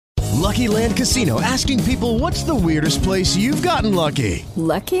Lucky Land Casino, asking people, what's the weirdest place you've gotten lucky?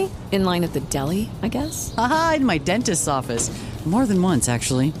 Lucky? In line at the deli, I guess? Aha, in my dentist's office. More than once,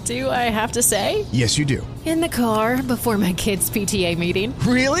 actually. Do I have to say? Yes, you do. In the car before my kids' PTA meeting.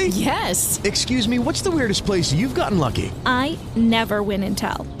 Really? Yes. Excuse me, what's the weirdest place you've gotten lucky? I never win and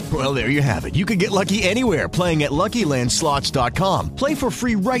tell. Well, there you have it. You can get lucky anywhere, playing at LuckyLandSlots.com. Play for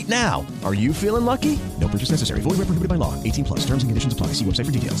free right now. Are you feeling lucky? No purchase necessary. Void where prohibited by law. 18 plus. Terms and conditions apply. See website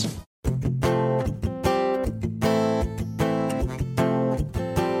for details.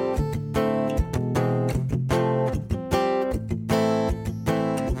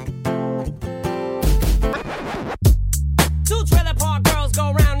 Two trailer park girls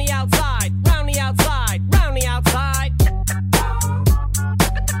go round the outside, round the outside, round the outside.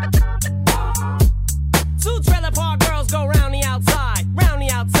 Two trailer park girls go round the outside, round the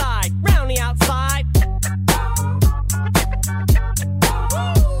outside, round the outside.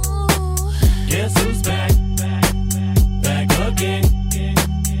 Guess who's back? Back again.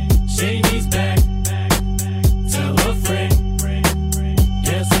 Shady's back. Tell a friend.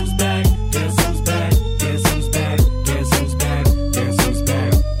 Guess who's back? Guess who's back? Guess who's back? Guess who's back? Guess who's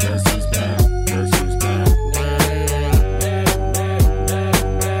back? Guess who's back? Guess who's back?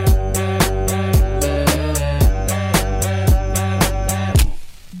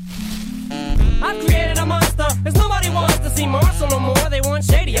 I've created a monster, cause nobody wants to see Marshall no more. They want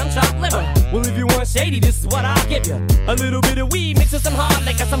Shady, I'm chopped liver. Well, if you want Shady, this is what I'll give you. A little bit of weed mixed with some hard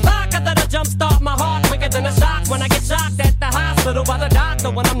liquor, some vodka that'll jumpstart my heart quicker than a shock when I get shocked at the hospital by the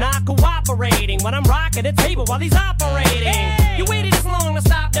doctor when I'm not cooperating, when I'm rocking the table while he's operating. Hey! You waited this long to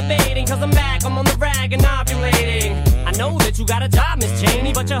stop debating, cause I'm back, I'm on the rag and ovulating. I know that you got a job, Miss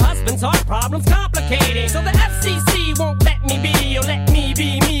Cheney, but your husband's heart problem's complicating. So the FCC won't let me be, or let me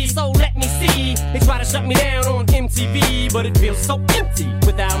be me, so let me see. They try to shut me down on MTV, but it feels so empty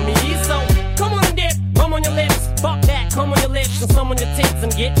without me. So come on and dip, come on your lips, fuck that, come on your lips, and some on your tits,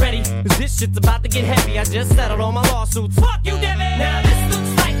 and get ready, cause this shit's about to get heavy. I just settled all my lawsuits, fuck you, Debbie. Now this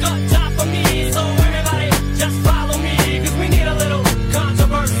looks like a job for me, so everybody just follow me, cause we need a little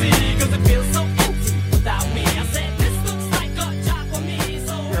controversy, cause it feels so empty without me. I said this looks like a job for me,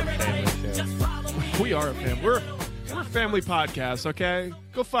 so everybody just follow me. We are a family. We're a family podcast, okay?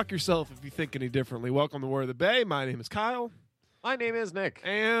 Go fuck yourself if you think any differently. Welcome to Word of the Bay. My name is Kyle. My name is Nick.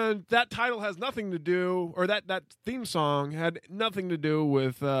 And that title has nothing to do, or that theme song had nothing to do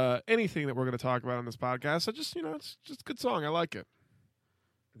with anything that we're going to talk about on this podcast. So just, it's just a good song. I like it.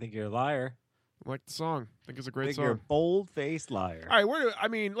 I think you're a liar. I like the song. I think it's a great I think song. you're a bold-faced liar. All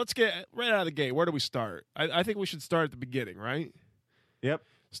right, let's get right out of the gate. Where do we start? I think we should start at the beginning, right? Yep.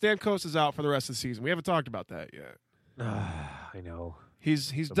 Stamkos is out for the rest of the season. We haven't talked about that yet. I know.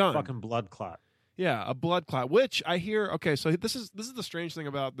 He's It's a done. fucking blood clot. Yeah, a blood clot, which I hear. Okay, so this is the strange thing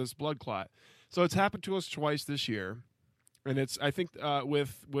about this blood clot. So it's happened to us twice this year, and it's I think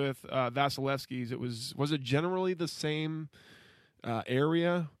with Vasilevsky's, was it generally the same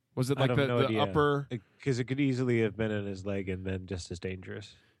area? Was it like the upper? Because it could easily have been in his leg and been just as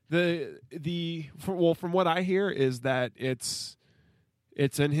dangerous. From what I hear is that it's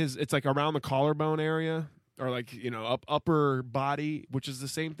in his, it's like around the collarbone area, or like, upper body, which is the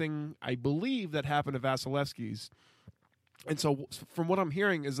same thing I believe that happened to Vasilevsky's. And so from what I'm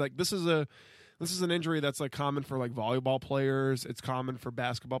hearing is like this is an injury that's like common for like volleyball players. It's common for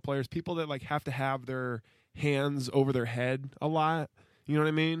basketball players, people that like have to have their hands over their head a lot. You know what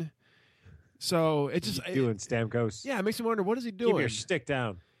I mean? So it just doing Stamkos. Yeah, it makes me wonder, what is he doing? Keep your stick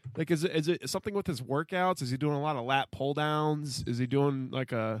down. Like, is it something with his workouts? Is he doing a lot of lat pull downs? Is he doing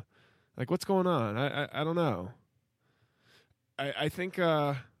like what's going on? I don't know. I think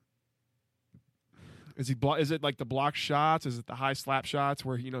is it like the block shots? Is it the high slap shots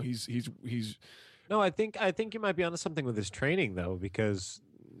where he's No, I think you might be onto something with his training though, because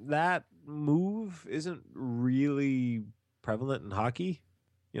that move isn't really prevalent in hockey.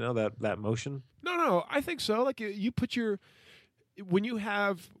 That motion. No, I think so. Like you put when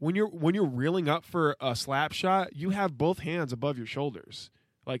you're reeling up for a slap shot, you have both hands above your shoulders.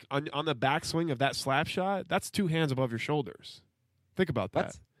 Like on the backswing of that slap shot, that's two hands above your shoulders. Think about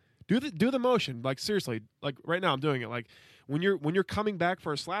that. What? Do the motion. Like seriously, like right now I'm doing it. Like when you're coming back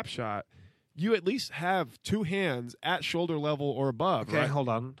for a slap shot, you at least have two hands at shoulder level or above. Okay, right? hold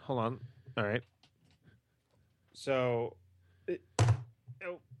on. All right. So,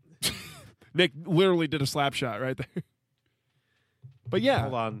 Nick literally did a slap shot right there. But yeah,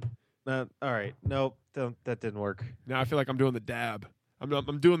 hold on. All right, nope, that didn't work. Now I feel like I'm doing the dab. I'm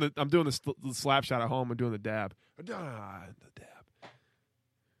doing the slap shot at home. I'm doing the dab. The dab.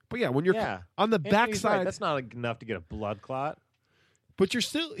 But yeah, when you're on the backside, right. That's not enough to get a blood clot. But you're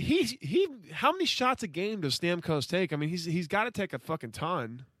still he. How many shots a game does Stamkos take? I mean, he's got to take a fucking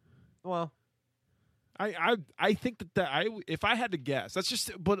ton. Well, I think that if I had to guess,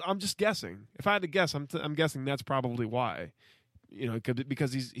 but I'm just guessing. If I had to guess, I'm guessing that's probably why. You know,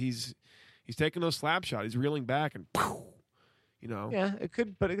 because he's taking those slap shots. He's reeling back and, you know. yeah, it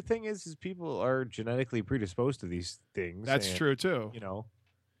could. But the thing is people are genetically predisposed to these things. That's and, true too. You know,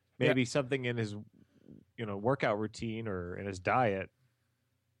 maybe something in his, workout routine or in his diet.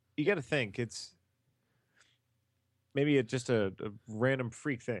 You got to think maybe just a random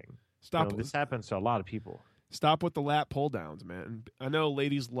freak thing. Stop. This happens to a lot of people. Stop with the lat pull downs, man. I know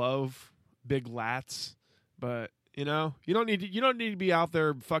ladies love big lats, but you don't need to be out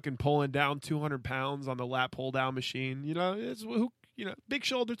there fucking pulling down 200 pounds on the lat pull down machine. Big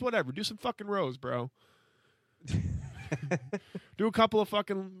shoulders, whatever. Do some fucking rows, bro. Do a couple of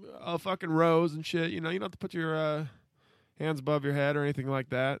fucking rows and shit. You don't have to put your hands above your head or anything like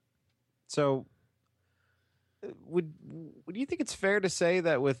that. So, would you think it's fair to say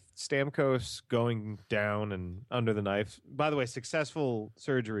that with Stamkos going down and under the knife, by the way, successful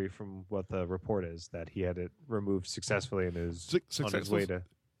surgery from what the report is, that he had it removed successfully and is on his way to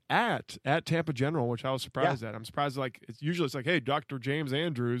at Tampa General, which I was surprised at. I'm surprised it's usually like, hey, Dr. James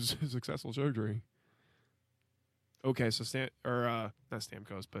Andrews, successful surgery. Okay, so not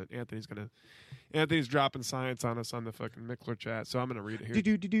Stamkos, but Anthony's dropping science on us on the fucking Mickler chat, so I'm gonna read it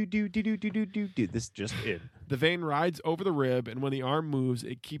here. This just in. The vein rides over the rib, and when the arm moves,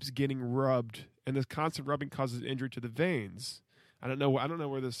 it keeps getting rubbed, and this constant rubbing causes injury to the veins. I don't know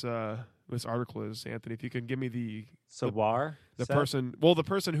where this article is, Anthony. If you can give me the person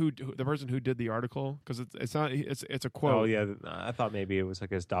who did the article, because it's a quote. Oh yeah, I thought maybe it was like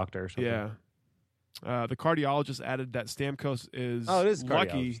his doctor or something. Yeah. The cardiologist added that Stamkos is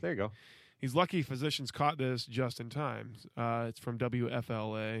lucky. There you go. He's lucky physicians caught this just in time. It's from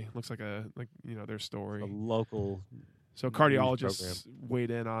WFLA. Looks like their story. A local. So cardiologists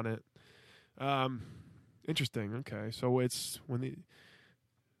weighed in on it. Interesting. Okay, so it's when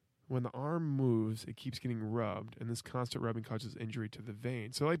the arm moves, it keeps getting rubbed, and this constant rubbing causes injury to the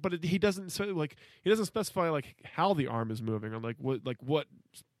vein. So he doesn't specify how the arm is moving or what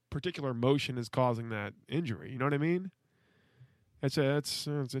particular motion is causing that injury. You know what I mean? It's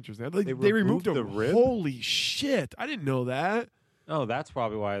interesting. They removed the rib? Holy shit! I didn't know that. Oh, that's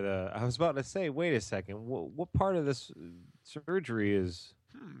probably why I was about to say. Wait a second. What part of this surgery is?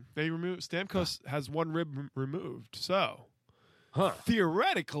 They removed. Stamkos has one rib removed, so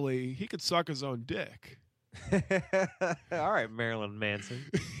theoretically he could suck his own dick. All right, Marilyn Manson.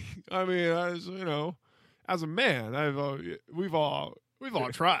 I mean, as a man, we've all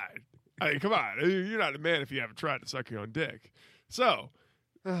tried. I mean, come on, you're not a man if you haven't tried to suck your own dick. So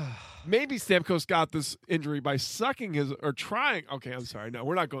maybe Stamkos got this injury by sucking or trying. Okay, I'm sorry. No,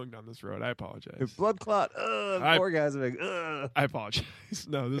 we're not going down this road. I apologize. Blood clot. Poor guys are like, I apologize.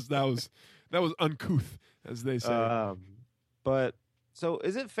 No, that was uncouth, as they say. But so,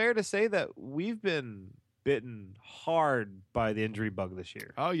 is it fair to say that we've been bitten hard by the injury bug this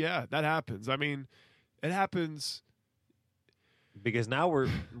year? Oh yeah, that happens. I mean, it happens because now we're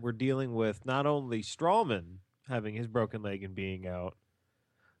dealing with not only Strawman having his broken leg and being out,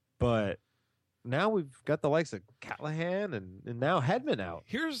 but now we've got the likes of Callahan and now Hedman out.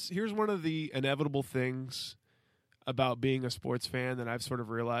 Here's one of the inevitable things about being a sports fan that I've sort of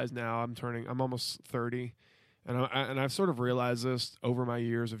realized now. I'm almost 30, and I've sort of realized this over my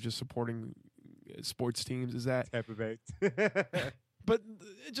years of just supporting sports teams is that Tampa Bay. But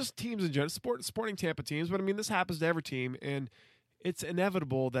just teams in general, sporting Tampa teams. But I mean, this happens to every team, and it's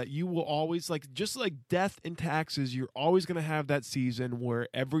inevitable that you will always just like death and taxes. You're always going to have that season where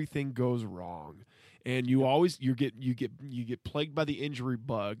everything goes wrong, and you get plagued by the injury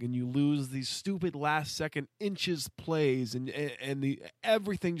bug, and you lose these stupid last second inches plays, and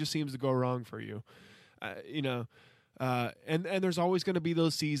everything just seems to go wrong for you, and there's always going to be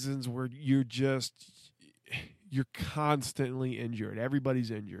those seasons where you're constantly injured. Everybody's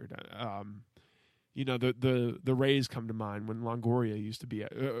injured. The Rays come to mind when Longoria used to be.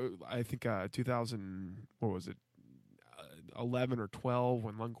 I think 2000. What was it? 11 or 12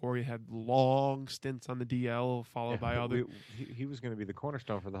 when Longoria had long stints on the DL, followed by other. He was going to be the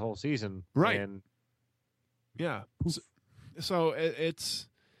cornerstone for the whole season, right? And yeah. So it's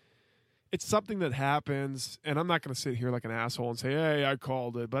something that happens, and I'm not going to sit here like an asshole and say, "Hey, I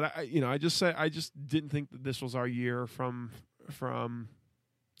called it," but I just didn't think that this was our year from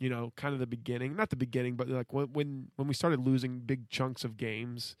kind of the beginning, not the beginning, but like when we started losing big chunks of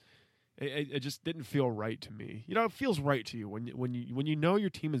games, it just didn't feel right to me. It feels right to you when you know your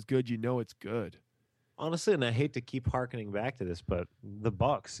team is good, it's good. Honestly, and I hate to keep harkening back to this, but the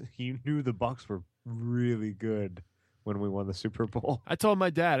Bucks, you knew the Bucks were really good when we won the Super Bowl. I told my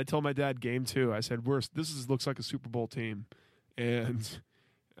dad game 2. I said, looks like a Super Bowl team. And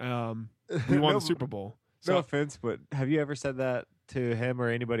we won the Super Bowl. No offense, but have you ever said that to him or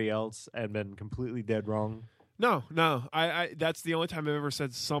anybody else and been completely dead wrong? No. I that's the only time I've ever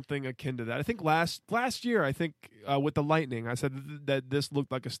said something akin to that. I think last year, with the Lightning, I said that this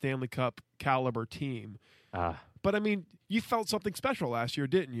looked like a Stanley Cup caliber team. But I mean, you felt something special last year,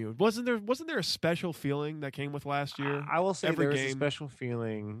 didn't you? Wasn't there a special feeling that came with last year? I will say Every there was game? a special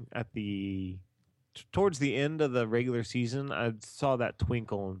feeling at towards the end of the regular season. I saw that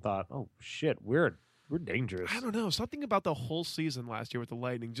twinkle and thought, "Oh shit, we're dangerous." I don't know. Something about the whole season last year with the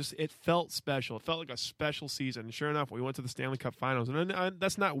Lightning, it felt special. It felt like a special season. And sure enough, we went to the Stanley Cup Finals, and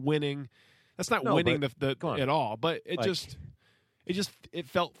that's not winning. That's not winning at all. But it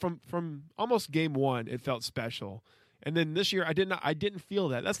felt from almost game 1. It felt special, and then this year I didn't feel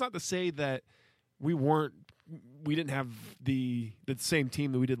that. That's not to say that we didn't have the same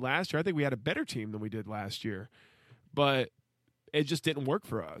team that we did last year. I think we had a better team than we did last year, but it just didn't work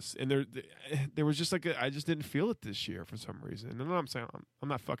for us. And there was just I just didn't feel it this year for some reason. And I'm saying I'm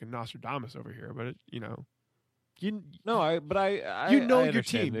not fucking Nostradamus over here, but you know your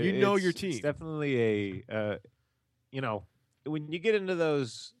team. You know your team. It's definitely when you get into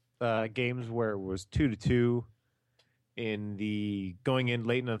those games where it was 2-2 in the going in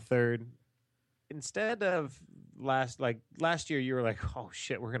late in the third, instead of last year, you were like, "Oh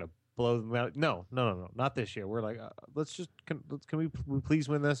shit, we're gonna blow them out." No, not this year. We're like, can we please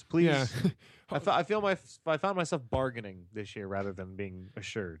win this, please? Yeah. I found myself bargaining this year rather than being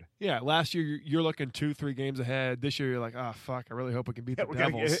assured. Yeah, last year you're looking 2-3 games ahead. This year you're like, "Oh fuck, I really hope we can beat the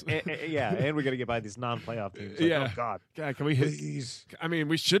Devils." And we got to get by these non-playoff teams. Like, Yeah. Oh God. God, can we Please. I mean,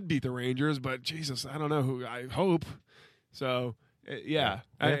 we should beat the Rangers, but Jesus, I don't know who. I hope so.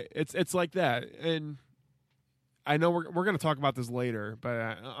 It's like that, and I know we're going to talk about this later, but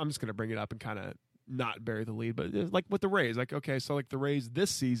I'm just going to bring it up and kind of not bury the lead. But like with the Rays, so the Rays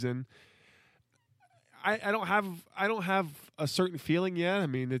this season, I don't have a certain feeling yet. I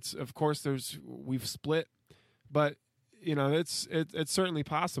mean, it's of course we've split, but it's certainly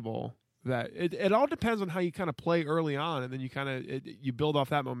possible that it all depends on how you kind of play early on, and then you build off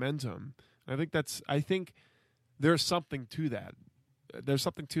that momentum. I think there's something to that. There's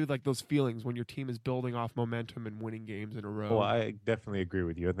something to those feelings when your team is building off momentum and winning games in a row. Well, I definitely agree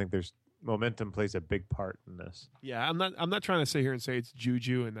with you. I think there's momentum plays a big part in this. Yeah, I'm not trying to sit here and say it's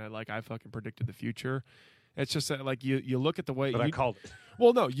juju and that I fucking predicted the future. It's just that you look at the way. But I called it.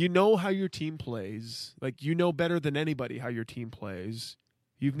 Well, no, you know how your team plays. You know better than anybody how your team plays.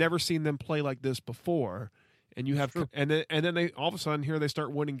 You've never seen them play like this before, and you have, and then they all of a sudden here they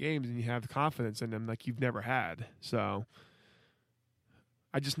start winning games, and you have confidence in them like you've never had. So.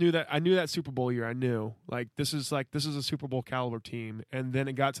 I just knew that. I knew that Super Bowl year. I knew this is a Super Bowl caliber team. And then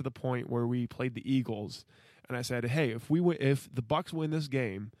it got to the point where we played the Eagles, and I said, "Hey, if the Bucks win this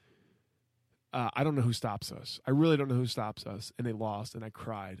game, I don't know who stops us. I really don't know who stops us." And they lost, and I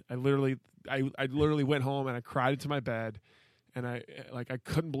cried. I literally went home and I cried into my bed, and I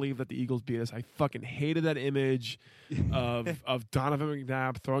couldn't believe that the Eagles beat us. I fucking hated that image of Donovan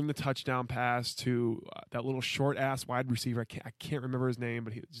McNabb throwing the touchdown pass to that little short ass wide receiver. I can't remember his name,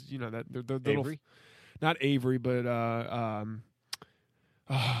 but he, that the little, Avery? Not Avery, but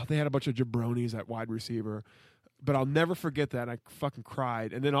they had a bunch of jabronis at wide receiver. But I'll never forget that. I fucking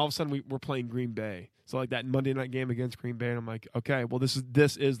cried, and then all of a sudden we're playing Green Bay. So that Monday night game against Green Bay, and I'm like, okay, well this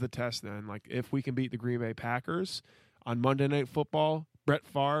is the test then. If we can beat the Green Bay Packers on Monday Night Football, Brett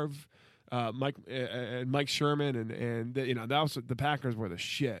Favre, Mike Sherman, and that was the Packers were the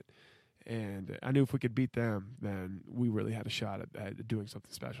shit. And I knew if we could beat them, then we really had a shot at doing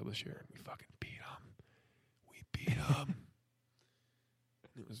something special this year. And we fucking beat them. We beat them.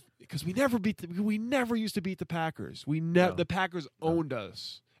 It was because we never used to beat the Packers. The Packers owned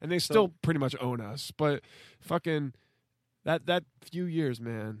us, and they still pretty much own us. But fucking that few years,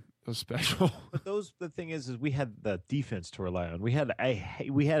 man. It was special. But the thing is we had the defense to rely on. We had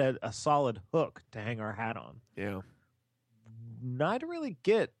a solid hook to hang our hat on. Yeah. Not to really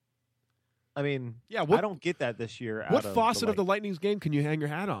get. I mean, I don't get that this year. What faucet of the Lightning's game can you hang your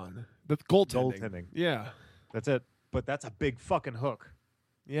hat on? The goaltending. Yeah, that's it. But that's a big fucking hook.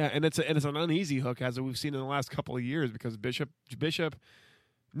 Yeah, and it's an uneasy hook, as we've seen in the last couple of years, because Bishop,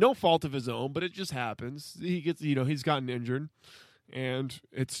 no fault of his own, but it just happens. He gets, he's gotten injured. And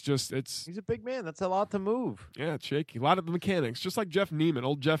he's a big man. That's a lot to move. Yeah, it's shaky. A lot of the mechanics, just like Jeff Neiman,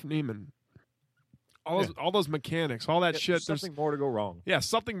 old Jeff Neiman. all those mechanics, all that shit. There's something more to go wrong. Yeah,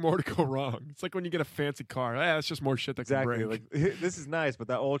 something more to go wrong. It's like when you get a fancy car. That's just more shit that Exactly. can break. Like this is nice, but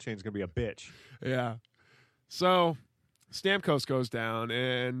that oil change is gonna be a bitch. Yeah. So Stamkos goes down,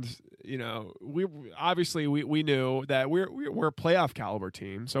 and we obviously knew that we're a playoff caliber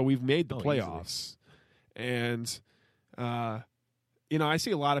team, so we've made the playoffs, and I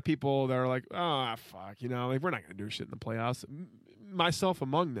see a lot of people that are like, oh fuck, like we're not gonna do shit in the playoffs, myself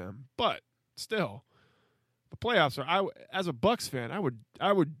among them, but still, the playoffs are. As a Bucks fan, I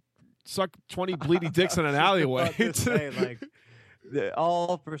would suck 20 bleedy dicks in an alleyway.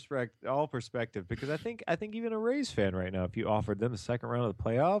 All perspective, because I think even a Rays fan right now, if you offered them the second round of the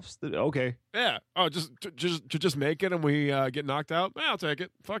playoffs, okay, yeah, just make it and we get knocked out, I'll take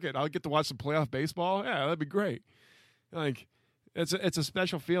it. Fuck it, I'll get to watch some playoff baseball. Yeah, that'd be great. Like it's a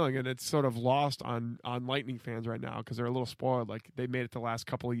special feeling, and it's sort of lost on Lightning fans right now because they're a little spoiled. Like they made it the last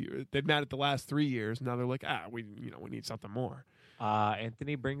couple of years, they've made it the last 3 years. Now they're like, we need something more.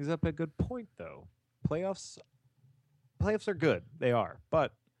 Anthony brings up a good point though. Playoffs are good. They are.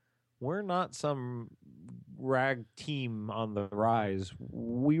 But we're not some rag team on the rise.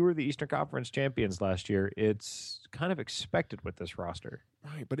 We were the Eastern Conference champions last year. It's kind of expected with this roster.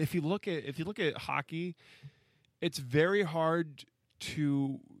 Right, but if you look at hockey, it's very hard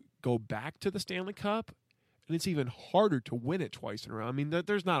to go back to the Stanley Cup, and it's even harder to win it twice in a row. I mean,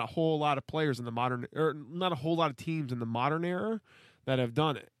 there's not a whole lot of players in the modern, or not a whole lot of teams in the modern era that have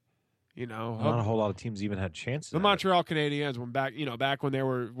done it. Not a whole lot of teams even had chances. The Montreal Canadiens, back when they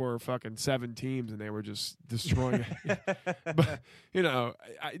were fucking 7 teams and they were just destroying it. But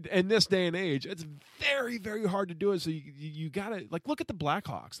in this day and age, it's very, very hard to do it. So you gotta look at the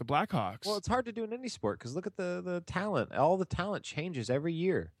Blackhawks. The Blackhawks. Well, it's hard to do in any sport because look at the talent. All the talent changes every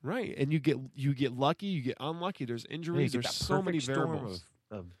year. Right, and you get lucky, you get unlucky. There's injuries. There's so many variables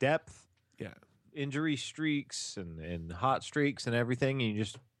of depth. Yeah, injury streaks and hot streaks and everything. And you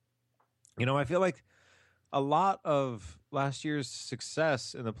just. I feel like a lot of last year's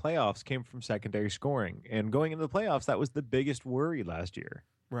success in the playoffs came from secondary scoring. And going into the playoffs, that was the biggest worry last year.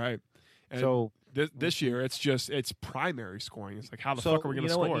 Right. And so this year, it's primary scoring. It's like, how the fuck are we going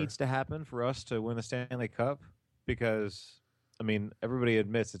to score? What needs to happen for us to win the Stanley Cup? Because, everybody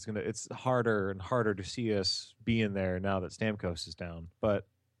admits it's harder and harder to see us being there now that Stamkos is down. But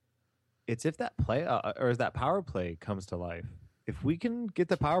it's if that that power play comes to life. If we can get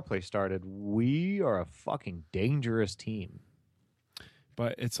the power play started, we are a fucking dangerous team.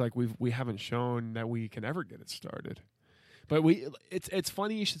 But it's like we haven't shown that we can ever get it started. But it's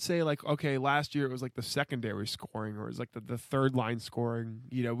funny you should say, like, okay, last year it was like the secondary scoring, or it was like the third line scoring.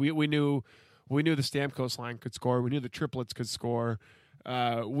 We knew the Stamkos line could score. We knew the triplets could score.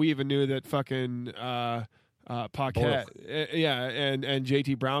 We even knew that fucking Paquette, and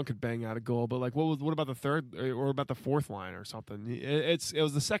JT Brown could bang out a goal, but like, what about the third or about the fourth line or something? It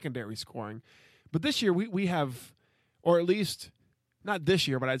was the secondary scoring. But this year we have, or at least not this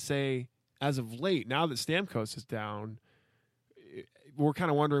year, but I'd say as of late, now that Stamkos is down, we're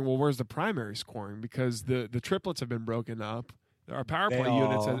kind of wondering, well, where's the primary scoring? Because the triplets have been broken up. Our power play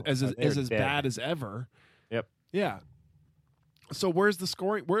units is as bad as ever. Yep. Yeah. So where's the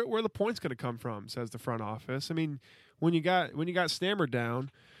scoring? Where are the points going to come from? Says the front office. When you got Stammer down,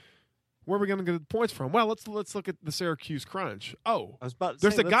 where are we going to get the points from? Well, let's look at the Syracuse Crunch. Oh, I was about to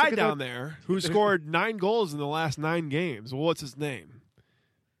there's say, a guy down there who scored 9 goals in the last 9 games. Well, what's his name?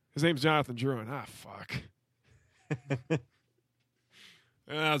 His name's Jonathan Drouin. Ah, fuck.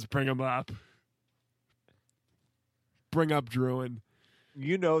 Let's bring him up. Bring up Drouin.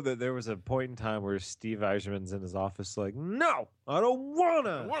 You know that there was a point in time where Steve Yzerman's in his office like, no, I don't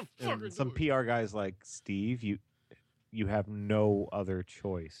wanna. And some PR guys like, Steve, you have no other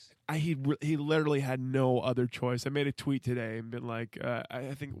choice. He literally had no other choice. I made a tweet today and been like,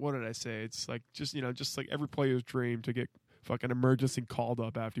 I think, what did I say? It's like just like every player's dream to get fucking emergency called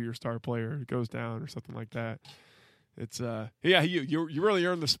up after your star player goes down or something like that. It's you really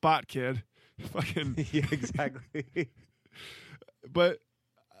earned the spot, kid. Fucking yeah, exactly. But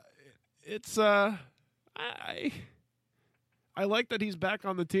it's I like that he's back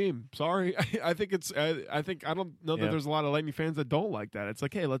on the team. Sorry, I think I don't know that there's a lot of Lightning fans that don't like that. It's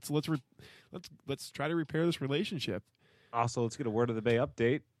like, hey, let's try to repair this relationship. Also, let's get a word of the Bay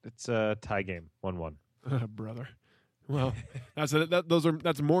update. It's a tie game, 1-1. Brother. Well,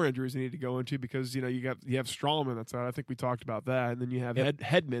 that's more injuries you need to go into because you have Strawman that's out. I think we talked about that, and then you have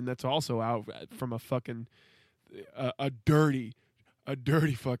Hedman that's also out from a fucking a dirty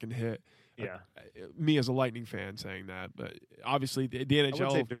fucking hit. Yeah, me as a Lightning fan saying that, but obviously the NHL.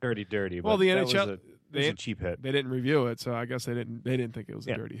 I would say dirty. Well, the NHL was a cheap hit. They didn't review it, so I guess they didn't think it was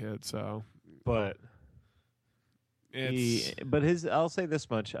a dirty hit. So, but It's I'll say this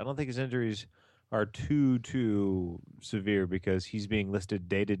much: I don't think his injuries are too severe because he's being listed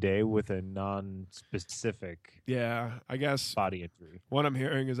day to day with a non-specific yeah. I guess body injury. what I'm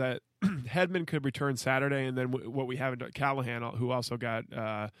hearing is that Hedman could return Saturday, and then what we have Callahan, who also got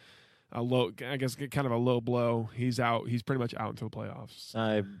a low, I guess, kind of a low blow. He's out. He's pretty much out until the playoffs.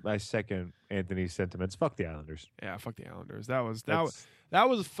 I second Anthony's sentiments. Fuck the Islanders. Yeah, fuck the Islanders. That was That's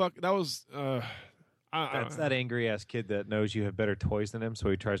that angry ass kid that knows you have better toys than him, so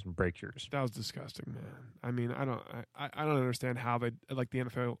he tries and breaks yours. That was disgusting, man. I mean, I don't understand how they like the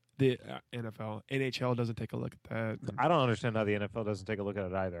NHL doesn't take a look at that. I don't understand how the NFL doesn't take a look at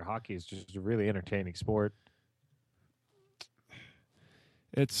it either. Hockey is just a really entertaining sport.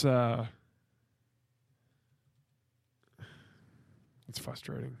 It's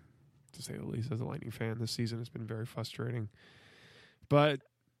frustrating, to say the least. As a Lightning fan, this season has been very frustrating. But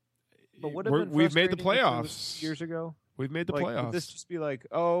we've made the playoffs years ago. We've made the Like, playoffs. would this just be like,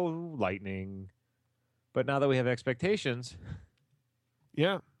 oh, Lightning? But now that we have expectations,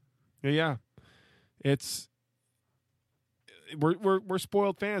 Yeah. It's we're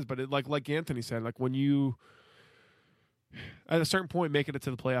spoiled fans, but like Anthony said, like when you at a certain point making it to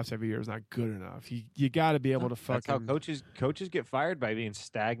the playoffs every year is not good enough. You got to be able to fucking. that's how coaches get fired by being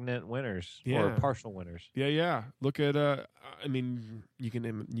stagnant winners or Yeah. partial winners. Yeah. Look at I mean, you can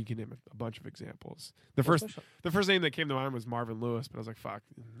name a bunch of examples. The first name that came to mind was Marvin Lewis, but I was like, fuck,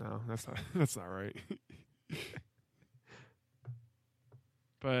 no, that's not right.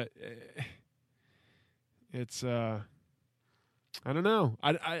 But it's I don't know.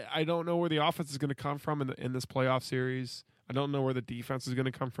 I don't know where the offense is going to come from in this playoff series. I don't know where the defense is going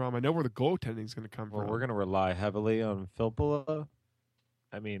to come from. I know where the goaltending is going to come Well, from. we're going to rely heavily on Filppula.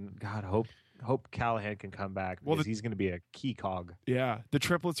 I mean, God, hope Callahan can come back because he's going to be a key cog. Yeah, the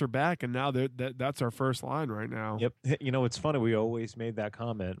triplets are back, and now that's our first line right now. Yep. You know, it's funny. We always made that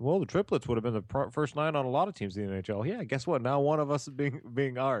comment. Well, the triplets would have been the first line on a lot of teams in the NHL. Yeah, guess what? Now one of us is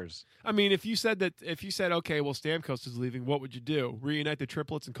being ours. I mean, if you said, okay, well, Stamkos is leaving, what would you do? Reunite the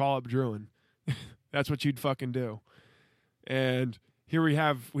triplets and call up Druin. That's what you'd fucking do. And here we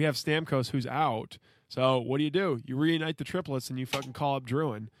have Stamkos who's out. So what do? You reunite the triplets and you fucking call up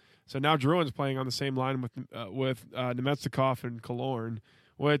Druin. So now Druin's playing on the same line with Nemetsnikov and Killorn,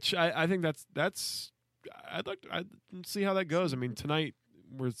 which I think that's I'd see how that goes. I mean, tonight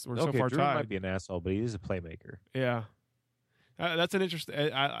we're so far Druin tied. might be an asshole, but he is a playmaker. Yeah, that's an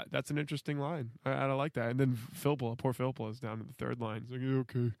interesting line. I like that. And then Filppula, poor Filppula, is down to the third line. He's like, yeah,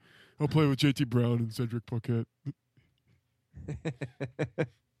 okay, I'll play with JT Brown and Cedric Paquette.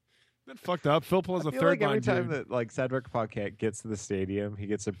 That fucked up. Filppula's a third line every time dude. that like Cedric Paquette gets to the stadium, he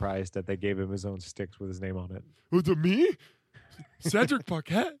gets surprised that they gave him his own sticks with his name on it. Was it me? Cedric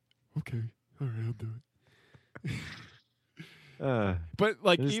Paquette? Okay, all right, I'll do it. But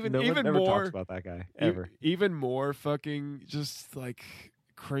like even never more talks about that guy ever. Even more fucking just like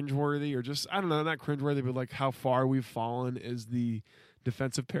cringeworthy, or just I don't know, not cringeworthy, but like how far we've fallen is the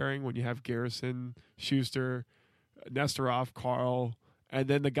defensive pairing when you have Garrison, Schuster, Nestorov, Carl, and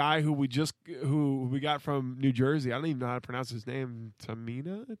then the guy who we got from New Jersey. I don't even know how to pronounce his name.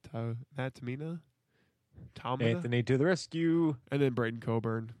 Matt Tamina. Anthony to the rescue. And then Braden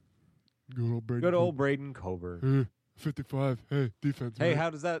Coburn. Good old Braden Coburn. 55. Hey, defense. Hey,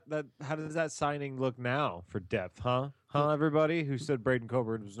 right? how does that signing look now for depth, huh? Huh, everybody who said Braden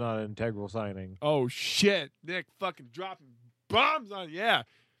Coburn was not an integral signing. Oh shit, Nick fucking dropping bombs on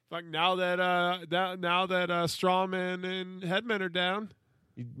Fuck now that Strawman and Hedman are down.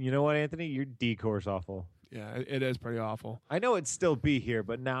 You know what, Anthony? Your D-core's awful. Yeah, it is pretty awful. I know it'd still be here,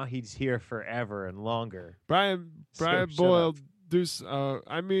 but now he's here forever and longer. Brian shut Boyle, up. Deuce.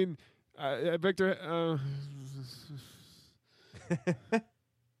 I mean, Victor.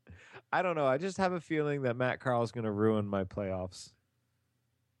 I don't know. I just have a feeling that Matt Carl's going to ruin my playoffs.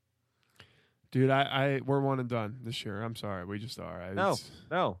 Dude, we're one and done this year. I'm sorry, we just are. No,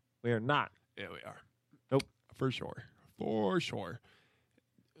 we are not. Yeah, we are. Nope, for sure.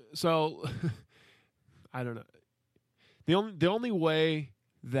 So, I don't know. The only way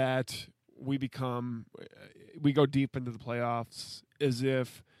that we go deep into the playoffs is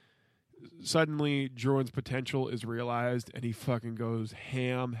if suddenly Druin's potential is realized and he fucking goes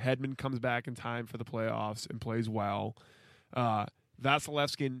ham. Hedman comes back in time for the playoffs and plays well.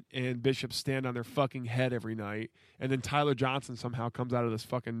 Vasilevsky and Bishop stand on their fucking head every night, and then Tyler Johnson somehow comes out of this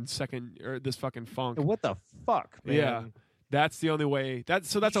fucking funk. What the fuck, man? Yeah. That's the only way.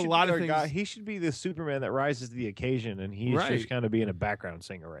 That's He a should lot be of our things. guy. He should be the Superman that rises to the occasion, and he's Right. just kind of being a background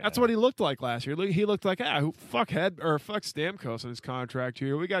singer right That's now. what he looked like last year. He looked like, fuck Stamkos on his contract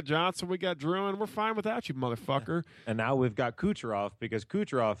here. We got Johnson, we got Drew, and we're fine without you, motherfucker. And now we've got Kucherov because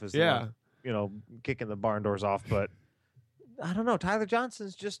Kucherov is, the Yeah. one, kicking the barn doors off. But I don't know. Tyler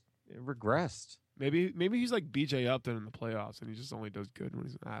Johnson's just regressed. Maybe he's like BJ Upton in the playoffs, and he just only does good when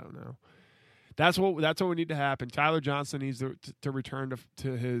he's. I don't know. That's what we need to happen. Tyler Johnson needs to return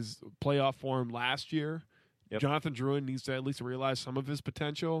to his playoff form last year. Yep. Jonathan Druin needs to at least realize some of his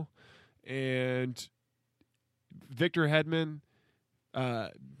potential, and Victor Hedman,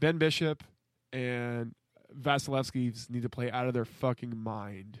 Ben Bishop, and Vasilevsky need to play out of their fucking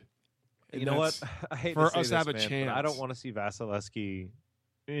mind. And You know what? that's- I hate for to say us to this, have a man, but chance. I don't want to see Vasilevsky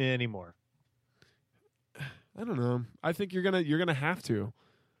anymore. I don't know. I think you're gonna have to.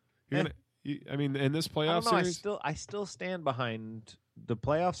 You're Eh. gonna. I mean, in this I playoff don't know. series, I still stand behind the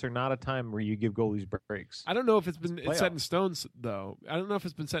playoffs are not a time where you give goalies breaks. I don't know if it's been It's set in playoffs. stone though. I don't know if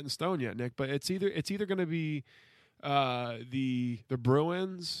it's been set in stone yet, Nick. But it's either going to be the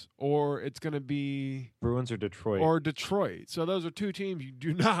Bruins or it's going to be Bruins or Detroit. or Detroit. So those are two teams you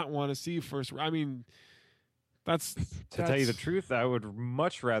do not want to see first. I mean, that's to tell you the truth, I would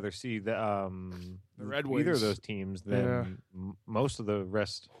much rather see the Red either Wings. of those teams than Yeah. most of the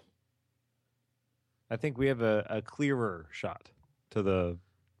rest. I think we have a clearer shot to the.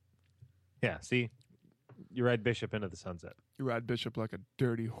 Yeah, see, you ride Bishop into the sunset. You ride Bishop like a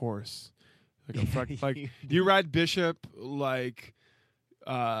dirty horse. Like a like you ride Bishop like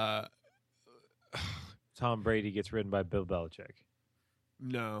Tom Brady gets ridden by Bill Belichick.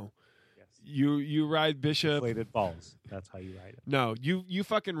 no. Yes. You ride Bishop. Inflated balls. That's how you ride it. No, you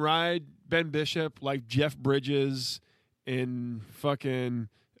fucking ride Ben Bishop like Jeff Bridges in fucking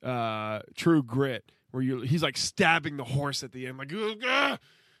True Grit, where he's like stabbing the horse at the end, like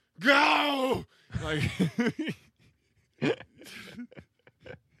go, like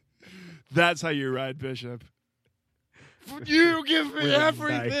that's how you ride Bishop. You give me Really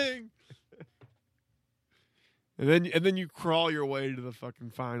everything, and then you crawl your way to the fucking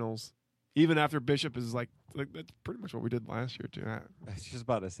finals, even after Bishop is like that's pretty much what we did last year too. I was just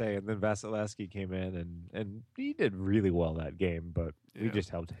about to say, and then Vasilevsky came in and he did really well that game, but we Yeah. just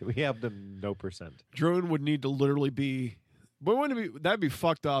helped. We helped him no percent. Druin would need to literally be. But that'd be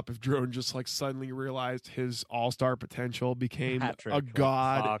fucked up if Druin just like suddenly realized his all-star potential, became Hat trick, a like,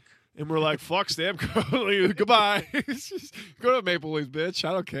 god, fuck. and we're like, "Fuck Stamkos, goodbye, Just go to Maple Leafs, bitch.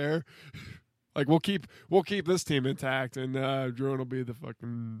 I don't care. Like we'll keep this team intact, and Druin will be the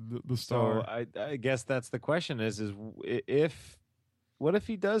fucking the star." So I guess that's the question: is if what if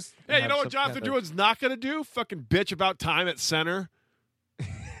he does? Hey, you have know what some Jonathan kind of- Druin's not gonna do? Fucking bitch about time at center.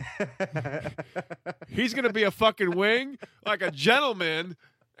 He's gonna be a fucking wing, like a gentleman,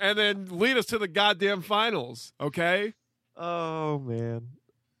 and then lead us to the goddamn finals. Okay. Oh man,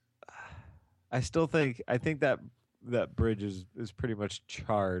 I think that bridge is pretty much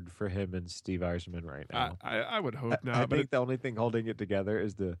charred for him and Steve Yzerman right now. I would hope not, I but think the only thing holding it together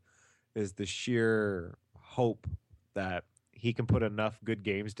is the sheer hope that he can put enough good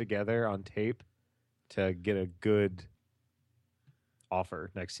games together on tape to get a good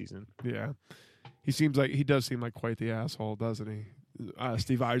offer next season. yeah, he does seem like quite the asshole, doesn't he?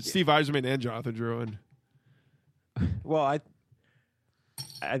 Steve Yzerman and Jonathan Druin. Well,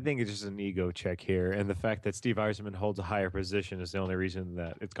 I think it's just an ego check here, and the fact that Steve Yzerman holds a higher position is the only reason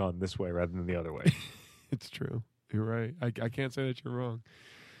that it's gone this way rather than the other way. It's true. You're right. I can't say that you're wrong.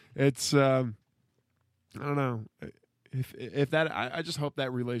 It's I don't know if that. I just hope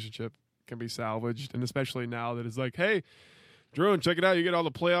that relationship can be salvaged, and especially now that it's like, hey, Druin, check it out. You get all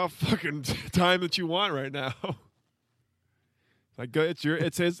the playoff fucking time that you want right now. Like it's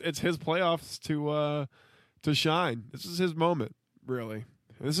his playoffs to shine. This is his moment, really.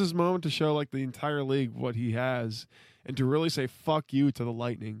 This is his moment to show like the entire league what he has, and to really say fuck you to the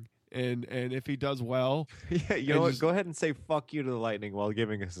Lightning. And if he does well, Yeah, you know what? Go ahead and say "fuck you" to the Lightning while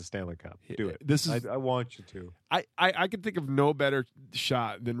giving us a Stanley Cup. Do it. This is I want you to. I can think of no better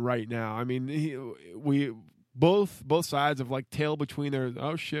shot than right now. I mean, we both sides have like tail between their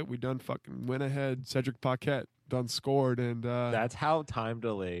oh shit, we done fucking went ahead. Cedric Paquette done scored, and That's how time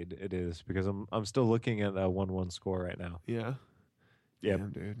delayed it is because I'm still looking at a 1-1 score right now. yeah, Yep. damn,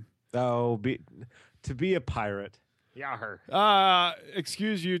 dude. Oh, to be a pirate. Yeah,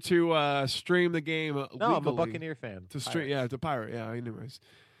 Excuse you to stream the game. no, I'm a legally. Buccaneer fan. To stream, Pirates. yeah, to pirate, yeah. Anyways,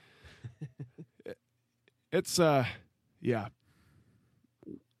 it's yeah.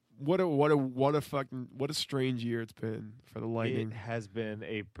 What a strange year it's been for the Lightning. It has been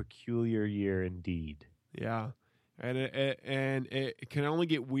a peculiar year indeed. Yeah, And it can only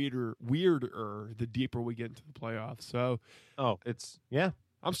get weirder the deeper we get into the playoffs. So,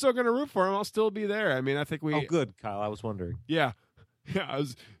 I'm still going to root for him. I'll still be there. I mean, I think we. Oh, good, Kyle. I was wondering. Yeah, I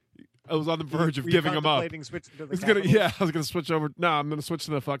was on the verge of Were you giving him up. switching to the I was gonna switch over. No, I'm gonna switch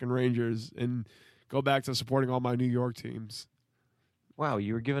to the fucking Rangers and go back to supporting all my New York teams. Wow,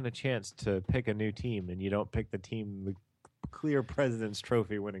 you were given a chance to pick a new team, and you don't pick the clear President's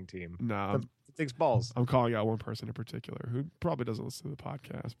Trophy winning team. No, it takes balls. I'm calling out one person in particular who probably doesn't listen to the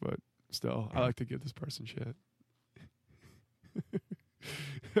podcast, but still, I like to give this person shit.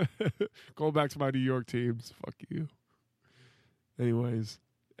 Going back to my New York teams, fuck you. Anyways,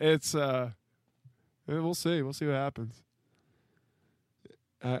 it's we'll see what happens.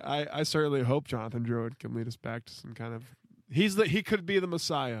 I certainly hope Jonathan Druid can lead us back to some kind of. He could be the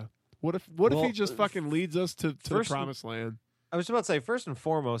Messiah. What if he just fucking leads us to the promised land? I was about to say, first and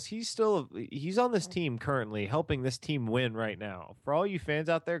foremost, he's on this team currently, helping this team win right now. For all you fans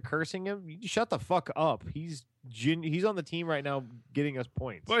out there cursing him, you shut the fuck up. He's on the team right now, getting us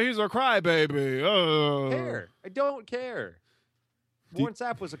points. But he's a crybaby. Oh, I don't care. Warren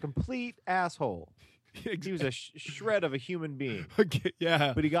Sapp was a complete asshole. He was a shred of a human being.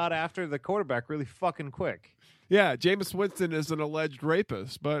 Yeah, but he got after the quarterback really fucking quick. Yeah, Jameis Winston is an alleged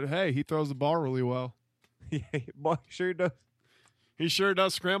rapist, but hey, he throws the ball really well. Yeah, boy, sure does. He sure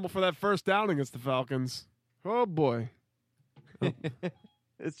does scramble for that first down against the Falcons. Oh boy.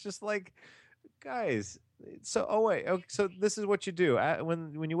 It's just like, guys. So this is what you do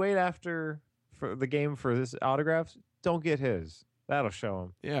when you wait after for the game for this autographs. Don't get his. That'll show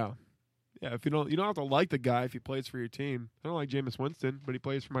him. Yeah. If you don't have to like the guy if he plays for your team. I don't like Jameis Winston, but he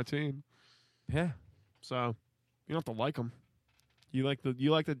plays for my team. Yeah. So you don't have to like him. You like the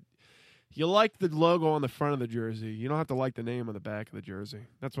logo on the front of the jersey. You don't have to like the name on the back of the jersey.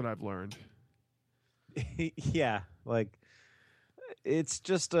 That's what I've learned. Yeah, like it's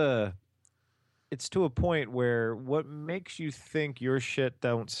to a point where what makes you think your shit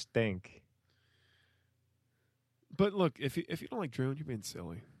don't stink. But look, if you don't like Drew, you're being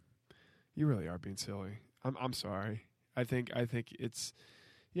silly. You really are being silly. I'm sorry. I think it's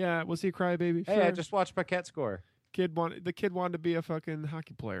was he a crybaby? Hey, sure. I just watched Paquette score. The kid wanted to be a fucking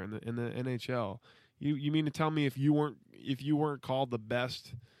hockey player in the NHL. You mean to tell me if you weren't called the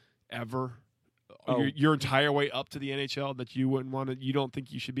best ever your entire way up to the NHL that you wouldn't want to? You don't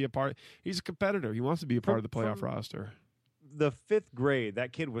think you should be a part? He's a competitor. He wants to be a part of the playoff roster. The 5th grade,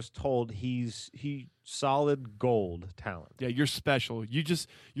 that kid was told he's solid gold talent. Yeah, you're special.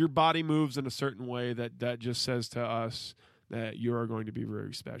 Your body moves in a certain way that just says to us that you are going to be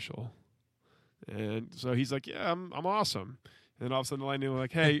very special. And so he's like, yeah, I'm awesome. And all of a sudden the Lightning were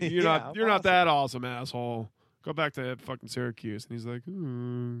like, hey, you're not that awesome, asshole. Go back to fucking Syracuse. And he's like,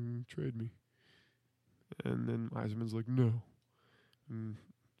 trade me. And then Yzerman's like, no. And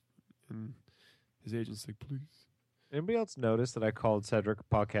his agent's like, please. Anybody else notice that I called Cedric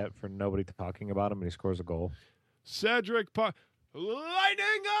Paquette for nobody talking about him and he scores a goal? Cedric Paquette. Lightning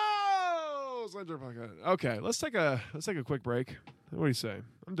goes! Cedric Paquette. Okay, let's take a quick break. What do you say?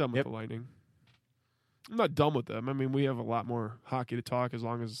 I'm done with the Lightning. I'm not done with them. I mean, we have a lot more hockey to talk as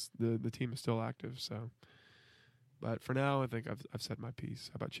long as the team is still active. So, but for now, I think I've said my piece.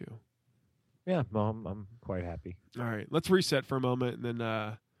 How about you? Yeah, no, I'm quite happy. All right, let's reset for a moment, and then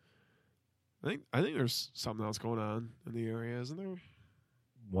I think there's something else going on in the area, isn't there?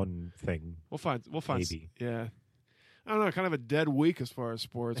 One thing. We'll find. Maybe. Yeah. I don't know. Kind of a dead week as far as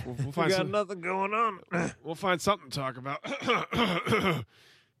sports. We'll find. We got nothing going on. We'll find something to talk about.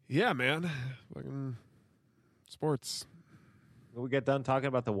 Yeah, man. Fucking sports. We get done talking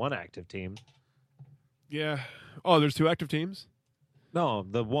about the one active team. Yeah. Oh, there's 2 active teams? No,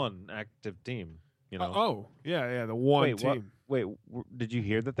 the one active team. You know. Yeah. The one team. Wait, did you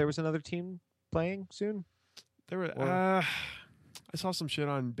hear that there was another team playing soon? There were. I saw some shit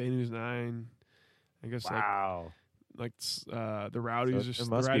on Bay News 9. I guess. Wow. Like the Rowdies. So it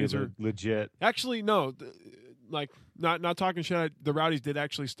must be legit. Actually, no. Not talking shit. The Rowdies did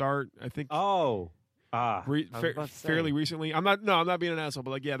actually start. I think. Oh. Fairly recently. I'm not being an asshole,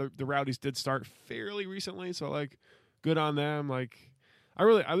 but the Rowdies did start fairly recently. So good on them. I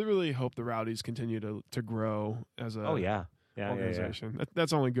really hope the Rowdies continue to grow as a organization. Yeah.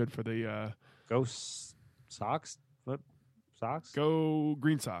 That's only good for the Go Sox. Sox. Go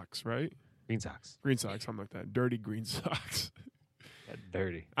Green Sox, right? Green Sox, something like that. Dirty Green Sox.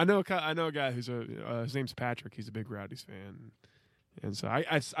 Dirty. I know a guy who's his name's Patrick. He's a big Rowdies fan, and so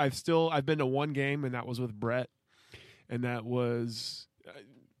I've been to one game, and that was with Brett, and that was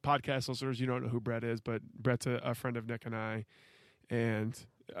podcast listeners. You don't know who Brett is, but Brett's a friend of Nick and I, and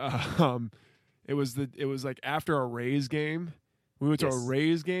It was like after a Rays game. We went to a Yes.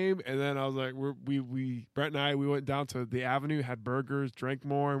 Rays game, and then I was like, we Brett and I went down to the Avenue, had burgers, drank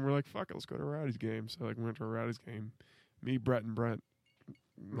more, and we're like, fuck it, let's go to a Rowdy's game. So like we went to a Rowdy's game. Me, Brett, and Brent,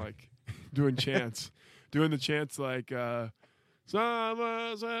 like doing chants, doing the chants like That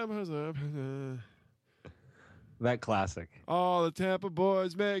classic. all the Tampa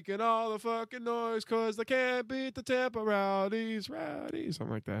boys making all the fucking noise because they can't beat the Tampa Rowdies, something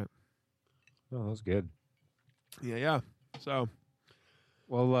like that. Oh, that was good. Yeah. So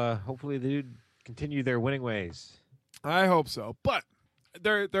Well, hopefully they do continue their winning ways. I hope so, but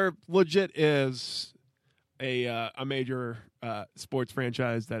there legit is a major sports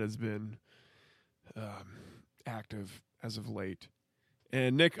franchise that has been active as of late.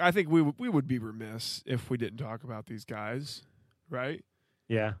 And Nick, I think we would be remiss if we didn't talk about these guys, right?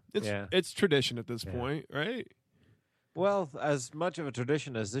 Yeah. It's tradition at this point, right? Well, as much of a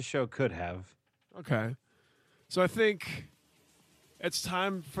tradition as this show could have. Okay. So I think it's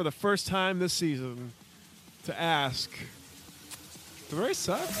time for the first time this season to ask, do the Rays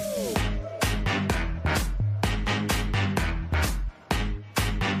suck?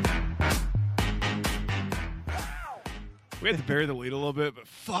 We had to bury the lead a little bit, but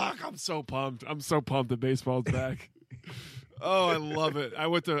fuck, I'm so pumped. I'm so pumped that baseball's back. Oh, I love it. I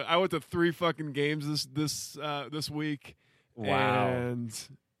went to 3 fucking games this week. Wow. And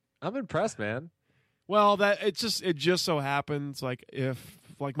I'm impressed, man. well, it just so happens like if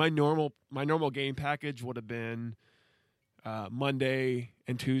like my normal game package would have been Monday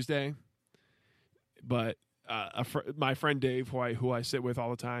and Tuesday, but my friend Dave, who I sit with all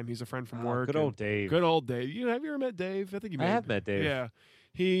the time, he's a friend from work. Good old Dave. Good old Dave. Have you ever met Dave? I think you. I have met Dave. Yeah,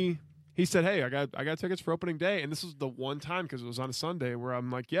 he said, "Hey, I got tickets for opening day," and this was the one time because it was on a Sunday where I'm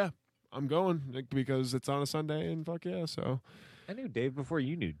like, "Yeah, I'm going," like, because it's on a Sunday, and fuck yeah. So I knew Dave before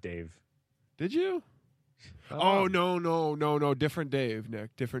you knew Dave. did you? Oh no, different Dave,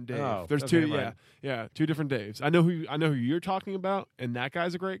 Nick, different Dave. Oh, There's okay, two, never yeah, mind. two different Daves. I know who you're talking about, and that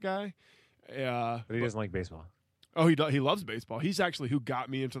guy's a great guy. But he doesn't like baseball. Oh, he loves baseball. He's actually who got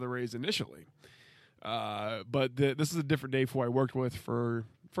me into the Rays initially. But this is a different Dave who I worked with for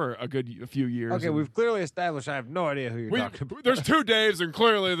a few years. Okay, and we've clearly established I have no idea who you're talking about. there's 2 Daves, and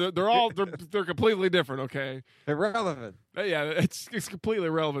clearly they're completely different. Okay, Irrelevant. yeah, it's completely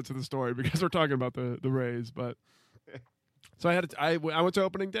irrelevant to the story because we're talking about the Rays. But so I went to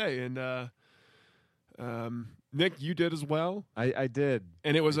opening day, and Nick, you did as well. I did.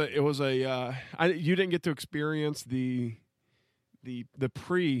 And you didn't get to experience the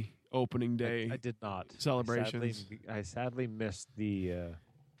pre-opening day. I did not. Celebrations. I sadly missed the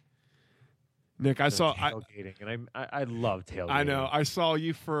Nick, I saw tailgating, and I love tailgating. I know. I saw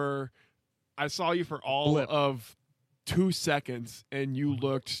you for all Blip. of 2 seconds, and you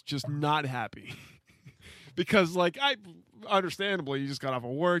looked just not happy. Because understandably, you just got off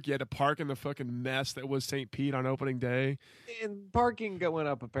of work. You had to park in the fucking mess that was St. Pete on opening day. And parking went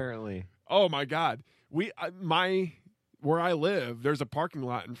up apparently. Oh my God. Where I live, there's a parking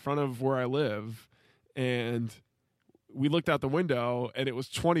lot in front of where I live, and we looked out the window and it was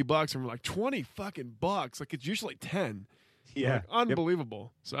 $20, and we're like, 20 fucking bucks. Like, it's usually 10. Yeah. Like,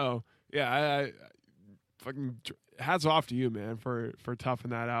 unbelievable. So yeah, I fucking hats off to you, man, for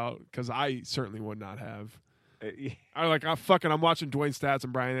toughing that out, because I certainly would not have. I'm watching Dwayne Stats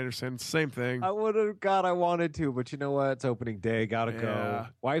and Brian Anderson. Same thing. I would have. God, I wanted to, but you know what? It's opening day. Gotta go. Yeah.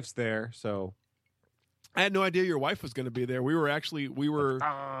 Wife's there, so I had no idea your wife was going to be there. We were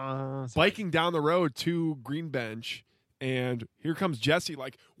biking down the road to Green Bench, and here comes Jessie,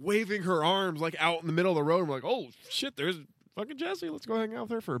 like waving her arms like out in the middle of the road. And we're like, oh shit, there's fucking Jessie. Let's go hang out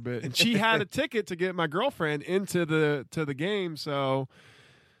with her for a bit. And she had a ticket to get my girlfriend into the game, so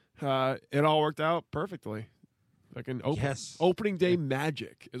it all worked out perfectly. Fucking opening day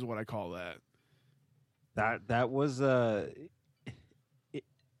magic is what I call that. That was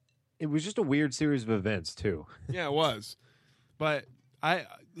it was just a weird series of events too. Yeah, it was. But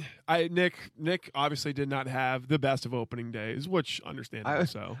Nick obviously did not have the best of opening days, which understandable.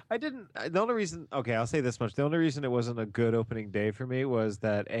 So I didn't. The only reason, okay, I'll say this much: the only reason it wasn't a good opening day for me was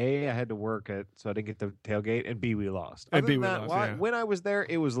that A, I had to work so I didn't get the tailgate, and B, we lost. And B, Other we than that, lost, yeah. when I was there,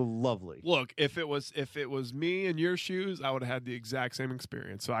 it was lovely. look, if it was me in your shoes, I would have had the exact same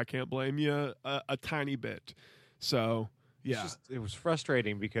experience. So I can't blame you a tiny bit. So yeah, It was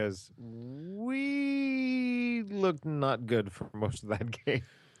frustrating because we looked not good for most of that game.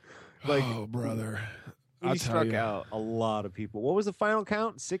 Like, oh brother, we I'll tell struck you. out a lot of people. What was the final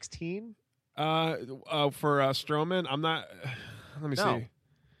count? 16? For Stroman, I'm not. Let me No. see.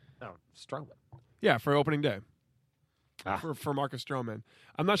 No, Strongman. Yeah, for opening day. for Marcus Stroman.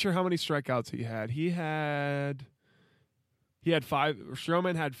 I'm not sure how many strikeouts he had. He had 5.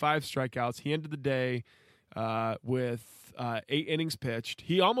 Stroman had 5 strikeouts. He ended the day with 8 innings pitched.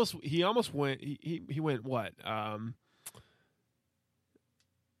 He almost went. He went what?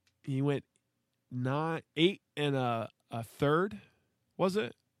 He went 8 and a third. Was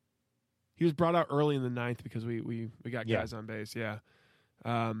it? He was brought out early in the 9th because we got guys on base. Yeah.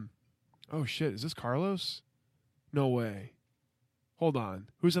 Oh shit! Is this Carlos? No way. Hold on.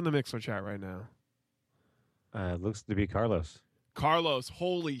 Who's in the Mixer chat right now? It looks to be Carlos. Carlos.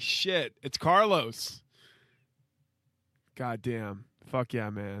 Holy shit! It's Carlos. God damn. Fuck yeah,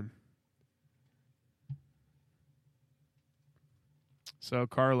 man. So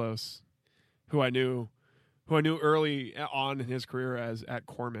Carlos, who I knew early on in his career as at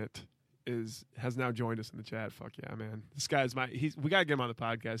Cormit, has now joined us in the chat. Fuck yeah, man. This guy's we gotta get him on the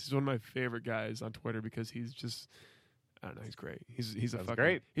podcast. He's one of my favorite guys on Twitter because he's just, I don't know, he's great. He's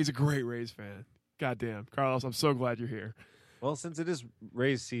great. He's a great Rays fan. God damn. Carlos, I'm so glad you're here. Well, since it is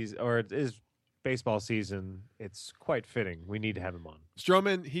Rays season, or it is baseball season, it's quite fitting. We need to have him on.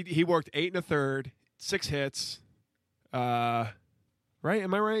 Stroman, he worked 8 1/3, 6 hits. Right?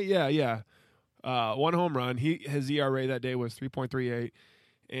 Am I right? Yeah. 1 home run. His ERA that day was 3.38,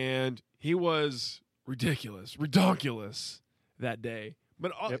 and he was redonkulous that day.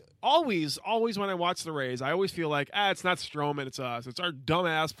 But always when I watch the Rays, I always feel like, it's not Stroman, it's us. It's our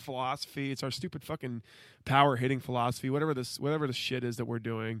dumbass philosophy. It's our stupid fucking power hitting philosophy. Whatever the shit is that we're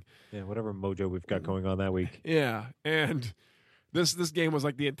doing. Yeah, whatever mojo we've got going on that week. Yeah, and this game was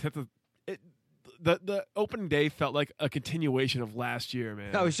like the antithesis. The opening day felt like a continuation of last year,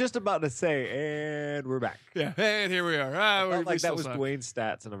 man. I was just about to say, and we're back. Yeah, and here we are. Felt like that was Dwayne's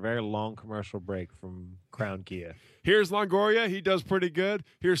stats in a very long commercial break from Crown Kia. Here's Longoria. He does pretty good.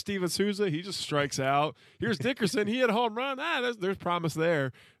 Here's Steven Souza. He just strikes out. Here's Dickerson. He had a home run. There's promise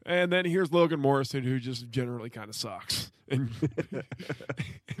there. And then here's Logan Morrison, who just generally kind of sucks. And,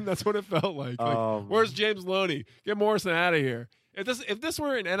 and that's what it felt like. Where's James Loney? Get Morrison out of here. If this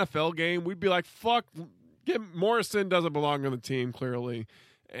were an NFL game, we'd be like, fuck, Morrison doesn't belong on the team, clearly.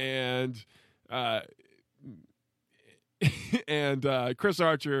 And Chris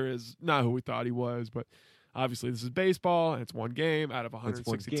Archer is not who we thought he was, but obviously this is baseball, and it's one game out of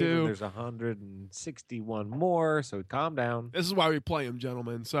 162. It's one game, there's 161 more, so calm down. This is why we play him,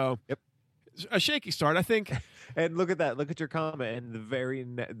 gentlemen. So a shaky start, I think. And look at that. Look at your comment. And the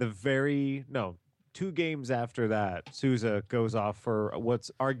very 2 games after that, Souza goes off for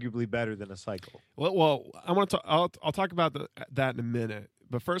what's arguably better than a cycle. Well, I want to. I'll talk about that in a minute.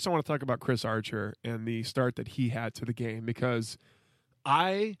 But first, I want to talk about Chris Archer and the start that he had to the game, because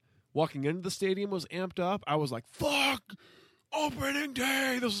walking into the stadium was amped up. I was like, "Fuck, opening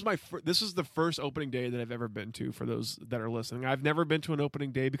day!" This is the first opening day that I've ever been to. For those that are listening, I've never been to an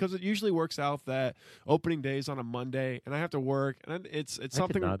opening day because it usually works out that opening day is on a Monday and I have to work, and it's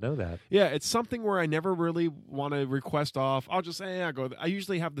something. I did not know that. Yeah, it's something where I never really want to request off. I'll just say, I go. I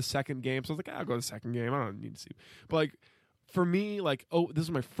usually have the second game, so I was like, I'll go to the second game. I don't need to see, but like. For me, like, this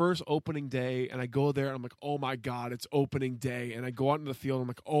is my first opening day, and I go there, and I'm like, oh, my God, it's opening day. And I go out into the field, and I'm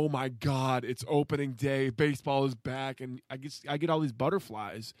like, oh, my God, it's opening day. Baseball is back, and I get all these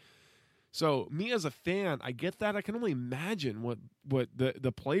butterflies. So me as a fan, I get that. I can only imagine what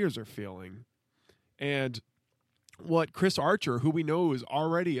the players are feeling. And what Chris Archer, who we know is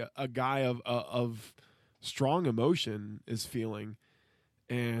already a guy of strong emotion, is feeling.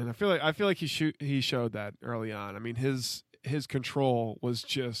 And I feel like he showed that early on. I mean, his control was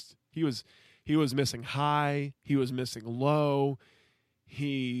just he was missing high, he was missing low.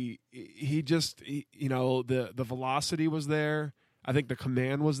 The velocity was there. I think the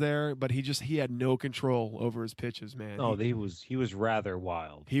command was there, but he had no control over his pitches, man. Oh, he was rather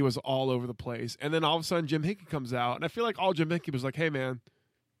wild. He was all over the place. And then all of a sudden Jim Hickey comes out, and I feel like all Jim Hickey was like, "Hey man,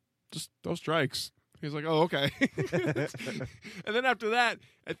 just those strikes." He's like, "Oh, okay." And then after that,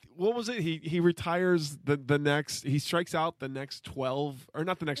 what was it? He retires the next. He strikes out the next 12, or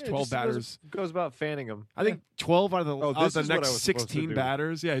not the next 12 batters. Goes about fanning them. I think 12 out of the next 16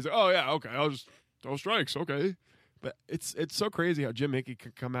 batters. Yeah, he's like, "Oh yeah, okay, I'll just throw strikes, okay." But it's so crazy how Jim Hickey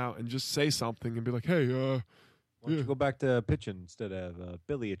can come out and just say something and be like, "Hey, why don't you go back to pitching instead of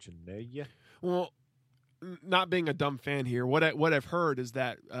Billy itching there?" Yeah. Well, not being a dumb fan here, what I've heard is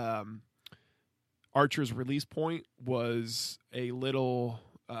that. Archer's release point was a little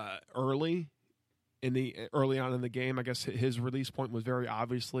early on in the game. I guess his release point was very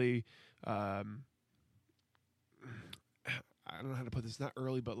obviously I don't know how to put this, not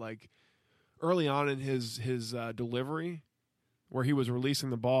early, but like early on in his delivery, where he was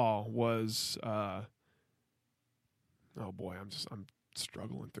releasing the ball was Oh boy, I'm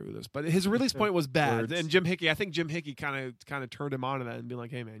struggling through this. But his release point was bad, Words. and Jim Hickey. I think Jim Hickey kind of turned him on to that and be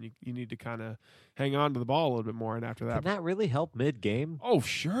like, "Hey man, you need to kind of hang on to the ball a little bit more." And after that, Can that really help mid-game? oh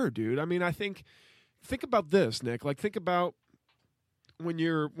sure, dude. I mean, I think about this, Nick. Like think about when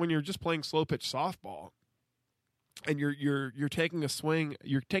you're just playing slow pitch softball, and you're taking a swing,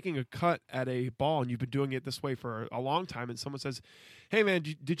 you're taking a cut at a ball, and you've been doing it this way for a long time. And someone says, "Hey man,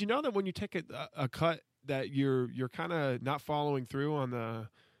 did you know that when you take a cut that you're kind of not following through on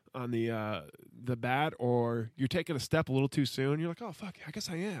the bat, or you're taking a step a little too soon?" You're like, "Oh fuck, I guess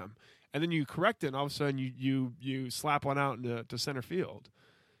I am," and then you correct it, and all of a sudden you slap one out to center field.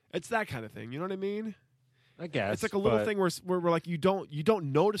 It's that kind of thing. You know what I mean? I guess It's like a little but thing where we're like you don't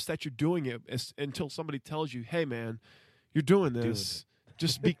notice that you're doing it until somebody tells you, "Hey man, you're doing this.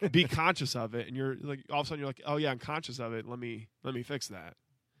 Just be conscious of it." And you're like, all of a sudden you're like, "Oh yeah, I'm conscious of it. Let me fix that."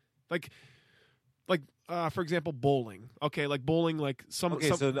 Like for example, bowling. Okay, like bowling, like some.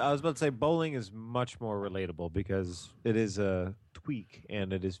 Okay, so I was about to say bowling is much more relatable because it is a tweak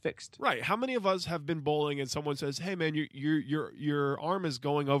and it is fixed. Right. How many of us have been bowling and someone says, "Hey man, your arm is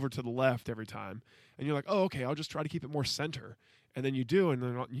going over to the left every time," and you're like, "Oh okay, I'll just try to keep it more center," and then you do, and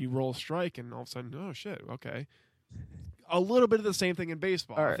then you roll a strike, and all of a sudden, oh shit, okay. A little bit of the same thing in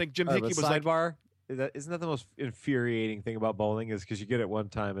baseball. I think Jim Hickey was like, sidebar. Isn't that the most infuriating thing about bowling? Is because you get it one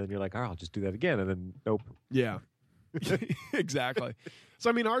time and you're like, "Oh, I'll just do that again," and then nope. yeah, exactly. So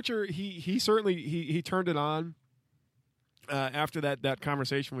I mean, Archer, he certainly he turned it on after that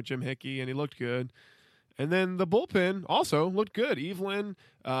conversation with Jim Hickey, and he looked good. And then the bullpen also looked good. Evelyn,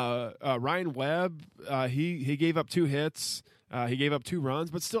 Ryan Webb, he gave up 2 hits. He gave up 2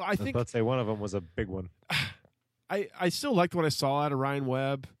 runs, but still, I I was think about to say one of them was a big one. I still liked what I saw out of Ryan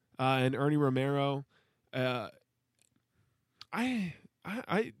Webb and Ernie Romero. The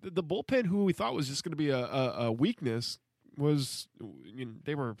bullpen, who we thought was just going to be a weakness, was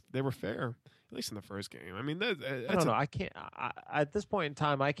they were fair, at least in the first game. I mean, I don't know. I can't. At this point in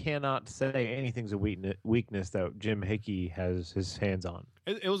time, I cannot say anything's a weakness that Jim Hickey has his hands on.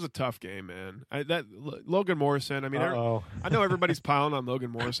 It was a tough game, man. Logan Morrison. I mean, I know everybody's piling on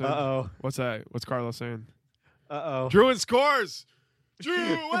Logan Morrison. What's that? What's Carlos saying? Druin scores.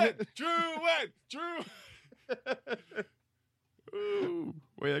 Druin. Ooh.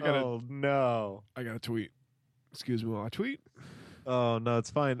 Wait, Oh no! I got to tweet. Excuse me while I tweet. Oh no, it's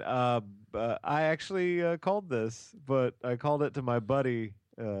fine. I actually called this, but I called it to my buddy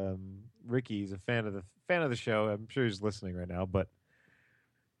Ricky. He's a fan of the show. I'm sure he's listening right now, but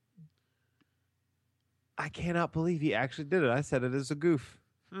I cannot believe he actually did it. I said it as a goof.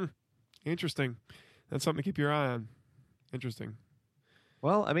 Interesting. That's something to keep your eye on. Interesting.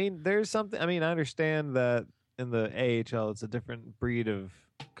 Well, I mean, there's something. I mean, I understand that in the AHL it's a different breed of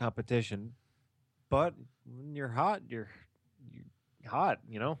competition, but when you're hot, you're hot,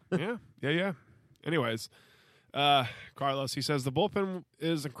 you know? Yeah. Anyways, Carlos, he says the bullpen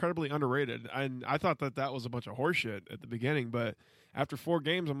is incredibly underrated. And I thought that was a bunch of horseshit at the beginning, but after 4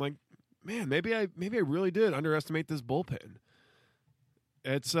 games, I'm like, man, maybe I really did underestimate this bullpen.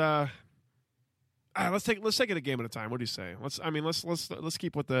 It's let's take it a game at a time. What do you say? Let's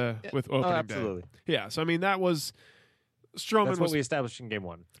keep with opening absolutely. day. Yeah. So I mean, that was Stroman. That's what we established in game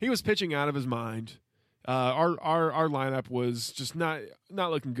 1. He was pitching out of his mind. Our lineup was just not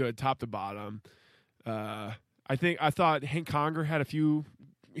looking good top to bottom. I thought Hank Conger had a few.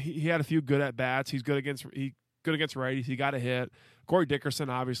 He had a few good at bats. He's good against righties. He got a hit. Corey Dickerson,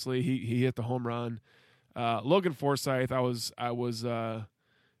 obviously, he hit the home run. Logan Forsythe, I was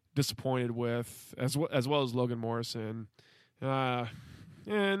disappointed with, as well as Logan Morrison.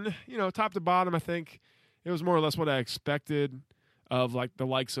 And top to bottom, I think it was more or less what I expected of like the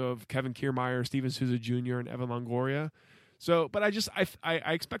likes of Kevin Kiermaier, Steven Souza Jr., and Evan Longoria. So, but I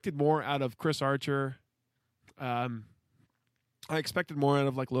expected more out of Chris Archer. I expected more out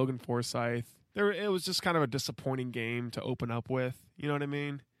of like Logan Forsythe. It was just kind of a disappointing game to open up with. You know what I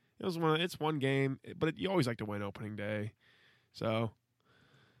mean? It's one game, but you always like to win opening day. So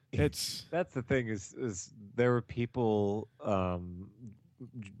that's the thing is there were people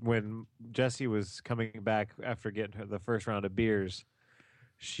when Jesse was coming back after getting the first round of beers.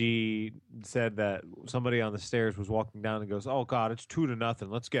 She said that somebody on the stairs was walking down and goes, "Oh God, it's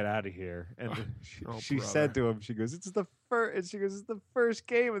 2-0. Let's get out of here." And she said to him, "She goes, it's the first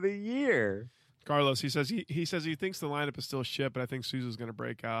game of the year." Carlos, he says he thinks the lineup is still shit, but I think Souza's going to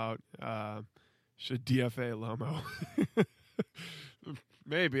break out. Should DFA Lomo?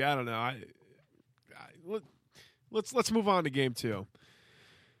 Maybe, I don't know. Let's move on to game 2.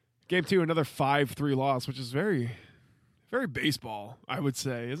 Game 2, another 5-3 loss, which is very, very baseball, I would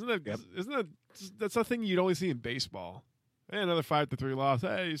say. Isn't that? Yep. Isn't that? That's a thing you'd only see in baseball. Hey, another 5-3 loss.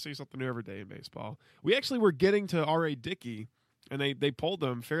 Hey, you see something new every day in baseball. We actually were getting to R.A. Dickey, and they pulled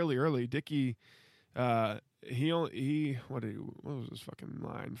him fairly early. Dickey, what was his fucking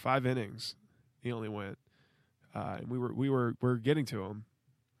line? 5 innings. He only went. And we were getting to him,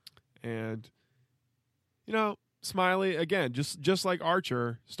 and Smiley again, just like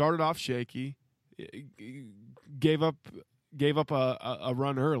Archer, started off shaky, gave up a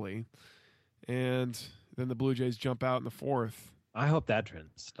run early, and then the Blue Jays jump out in the 4th. I hope that trend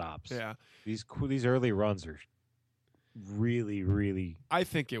stops. Yeah, these early runs are really, really. I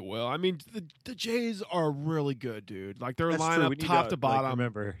think it will. I mean, the Jays are really good, dude. Like their That's true. lineup, top to bottom.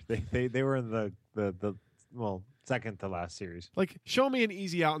 Remember, they were in the second to last series. Like, show me an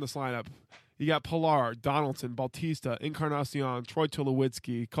easy out in this lineup. You got Pilar, Donaldson, Bautista, Encarnacion, Troy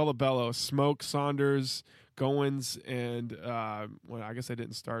Tulowitzki, Colabello, Smoke, Saunders, Goins, and I guess they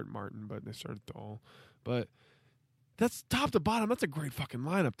didn't start Martin, but they started Dole. But that's top to bottom. That's a great fucking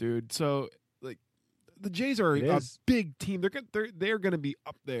lineup, dude. So, like, the Jays are a big team. They're going to be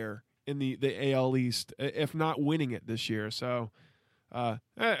up there in the AL East, if not winning it this year. So, I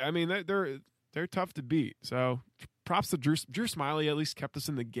mean, they're tough to beat. So, props to Drew Smiley. At least kept us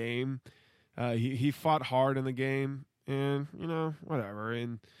in the game. He fought hard in the game, and whatever.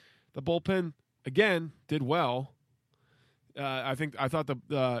 And the bullpen again did well. I thought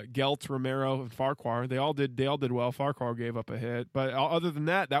the Gelt, Romero, and Farquhar they all did well. Farquhar gave up a hit, but other than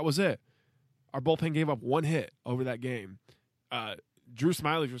that was it. Our bullpen gave up 1 hit over that game. Drew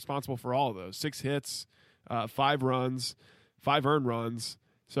Smiley's responsible for all of those 6 hits, 5 runs, 5 earned runs.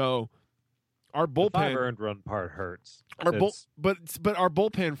 So our bullpen, the 5 earned run part hurts. But our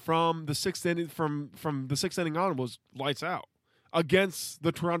bullpen from the 6th inning from the 6th inning on was lights out against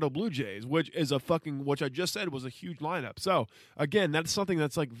the Toronto Blue Jays, which I just said was a huge lineup. So again, that's something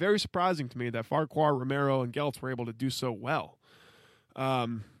that's like very surprising to me that Farquhar, Romero, and Geltz were able to do so well.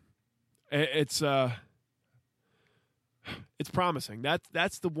 It's promising.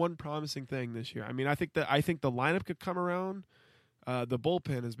 That's the one promising thing this year. I mean, I think the lineup could come around. The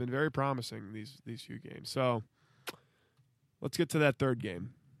bullpen has been very promising these few games. So let's get to that third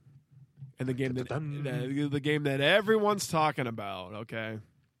game, and the game that everyone's talking about. Okay,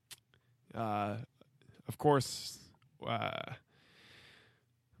 of course,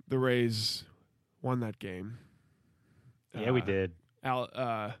 the Rays won that game. Yeah, we did.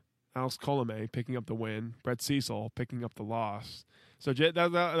 Alex Colomé picking up the win. Brett Cecil picking up the loss. So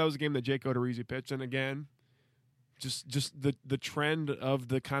that was a game that Jake Odorizzi pitched, and again, just the trend of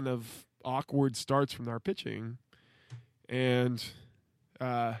the kind of awkward starts from our pitching, and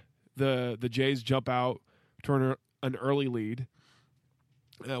the Jays jump out, turn an early lead.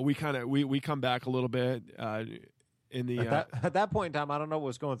 We come back a little bit in the at that point in time. I don't know what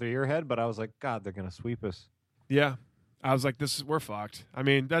was going through your head, but I was like, God, they're gonna sweep us. Yeah. I was like, we're fucked. I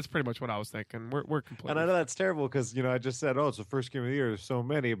mean, that's pretty much what I was thinking. We're completely. And I know that's terrible because I just said, it's the first game of the year. There's so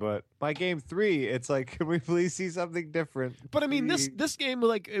many, but by game 3, it's like, can we please see something different? But I mean, this game,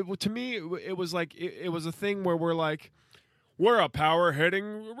 like to me, it was like it was a thing where we're like, we're a power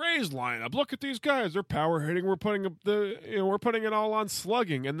hitting Rays lineup. Look at these guys; they're power hitting. We're putting we're putting it all on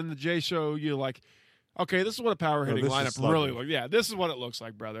slugging, and then the Jays show you like. Okay, this is what a power hitting lineup really looks. Yeah, this is what it looks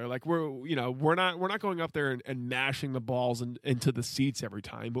like, brother. Like we're not going up there and mashing the balls into the seats every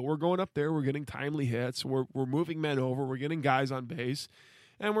time, but we're going up there. We're getting timely hits. We're moving men over. We're getting guys on base,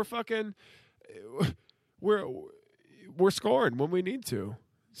 and we're scoring when we need to.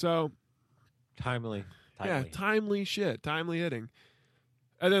 So timely. Yeah, timely shit, timely hitting.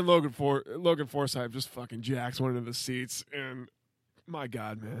 And then Logan Forsythe just fucking jacks one into the seats, and my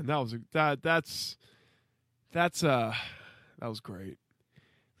God, man, that was great.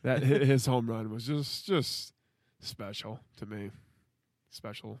 That his home run was just special to me.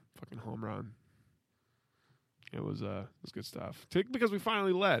 Special fucking home run. It was good stuff. Because we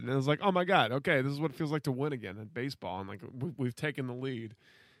finally led, and it was like, oh my God, okay, this is what it feels like to win again in baseball, and like we've taken the lead.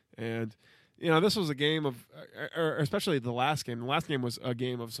 And this was a game of, or especially the last game. The last game was a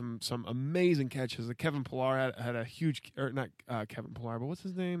game of some amazing catches. Kevin Pillar had a huge, or not Kevin Pillar, but what's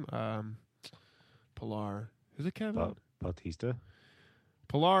his name? Pillar. Is it Kevin? Bautista?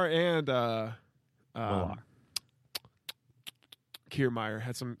 Pillar and Kiermaier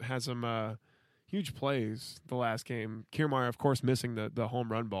had some huge plays the last game. Kiermaier, of course, missing the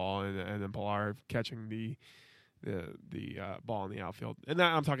home run ball, and then Pillar catching the ball in the outfield. And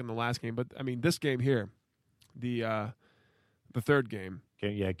that, I'm talking the last game, but I mean this game here, the third game.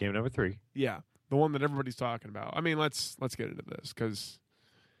 Game number 3. Yeah, the one that everybody's talking about. I mean, let's get into this because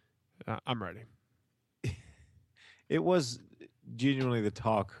I'm ready. It was genuinely the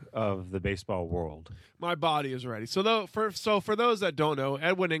talk of the baseball world. My body is ready. So for those that don't know,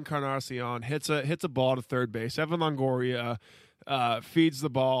 Edwin Encarnacion hits a ball to third base. Evan Longoria feeds the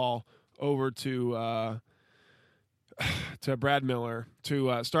ball over to Brad Miller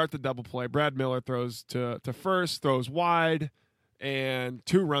to start the double play. Brad Miller throws to first, throws wide, and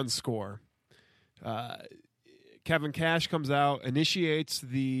 2 runs score. Kevin Cash comes out, initiates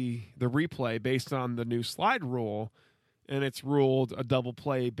the replay based on the new slide rule, and it's ruled a double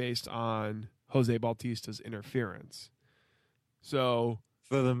play based on Jose Bautista's interference. So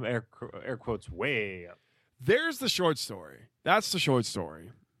For them, air quotes, way up. there's the short story. That's the short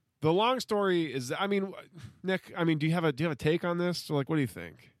story. The long story is, I mean, Nick, do you have a take on this? So, like, what do you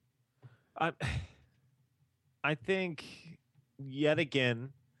think? I think yet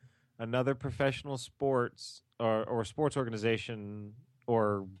again, another professional sports or sports organization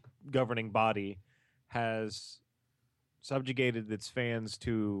or governing body has subjugated its fans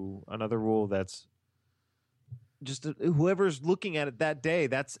to another rule that's just whoever's looking at it that day.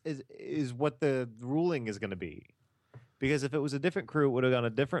 Is what the ruling is going to be. Because if it was a different crew, it would have gone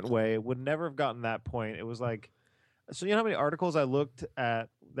a different way. It would never have gotten that point. It was like, so you know how many articles I looked at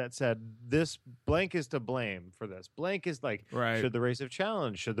that said this blank is to blame for this. Blank is like, Right. Should the race have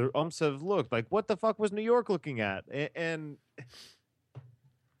challenged? Should the umps have looked? Like, what the fuck was New York looking at? And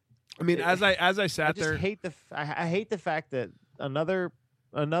I mean, as I I sat just there, hate I hate the fact that another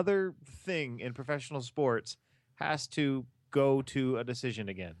thing in professional sports has to go to a decision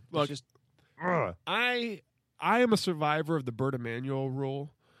again. Look, It's just, ugh. I am a survivor of the Bert Emanuel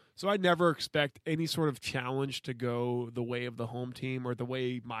rule, so I never expect any sort of challenge to go the way of the home team or the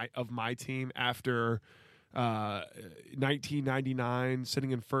way of my team after 1999,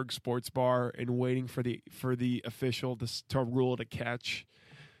 sitting in Ferg Sports Bar and waiting for the official to rule to catch.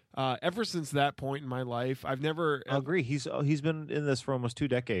 Ever since that point in my life, I've never. I'll agree. He's been in this for almost 2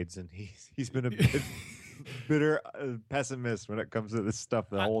 decades, and he's been a bit bitter pessimist when it comes to this stuff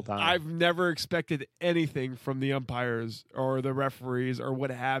the whole time. I've never expected anything from the umpires or the referees or what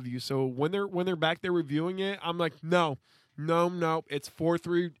have you. So when they're back there reviewing it, I'm like, no, it's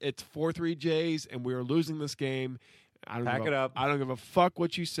 4-3. It's 4-3 Jays, and we are losing this game. Pack it up. I don't give a fuck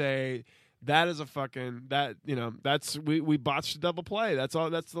what you say. That is a fucking that's we botched a double play. That's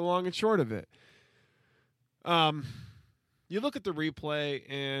all. That's the long and short of it. You look at the replay,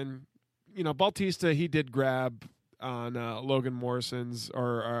 and Bautista, he did grab on Logan Morrison's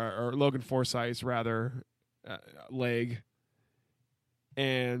or Logan Forsythe's rather leg,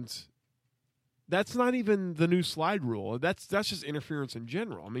 and that's not even the new slide rule. That's just interference in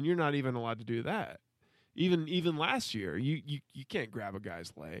general. I mean, you're not even allowed to do that. Even last year, you can't grab a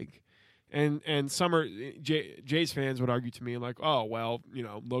guy's leg. And some Jays fans would argue to me like, oh, well,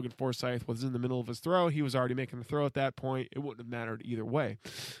 Logan Forsythe was in the middle of his throw. He was already making the throw at that point. It wouldn't have mattered either way.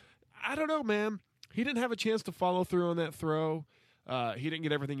 I don't know, man. He didn't have a chance to follow through on that throw. He didn't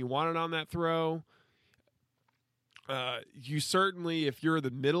get everything he wanted on that throw. You certainly, if you're in the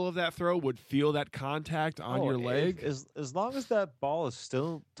middle of that throw, would feel that contact on your leg. As long as that ball is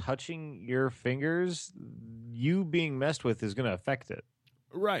still touching your fingers, you being messed with is going to affect it.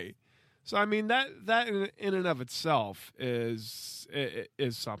 Right. So I mean that in and of itself is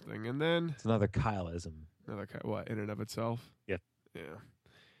something, and then It's another Kyleism. what in and of itself? Yeah.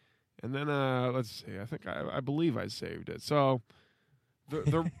 And then let's see. I think I believe I saved it. So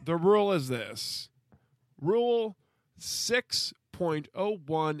the rule is this: Rule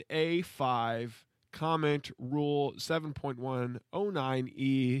 6.01A5 comment. Rule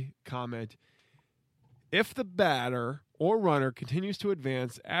 7.109E comment. If the batter or runner continues to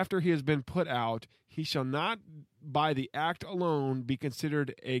advance after he has been put out, he shall not, by the act alone, be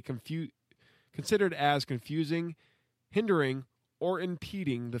considered as confusing, hindering, or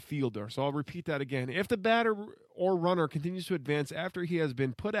impeding the fielder. So I'll repeat that again. If the batter or runner continues to advance after he has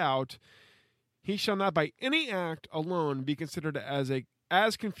been put out, he shall not, by any act alone, be considered as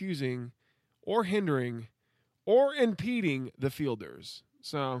confusing, or hindering, or impeding the fielders.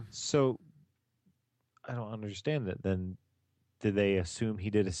 So I don't understand it. Then did they assume he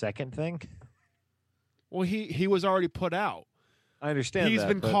did a second thing? well, he was already put out. I understand He's that,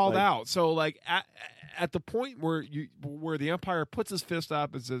 been but, called like, out. So like at the point where the umpire puts his fist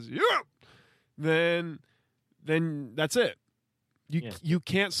up and says, "Yeah," then that's it. You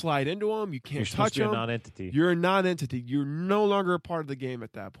can't slide into him. You can't You're supposed touch to be a him. non-entity. You're a non-entity. You're no longer a part of the game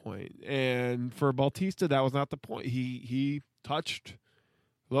at that point. And for Bautista, that was not the point. He touched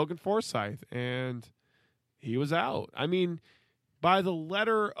Logan Forsythe, and he was out. I mean, by the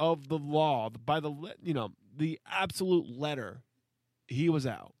letter of the law, by the absolute letter, he was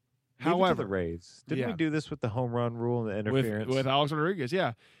out. Leave it to However, the Rays. Didn't we yeah. do this with the home run rule and the interference? with Alex Rodriguez?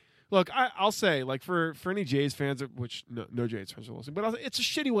 Yeah. Look, I'll say, like, for any Jays fans, which no Jays fans are listening, but it's a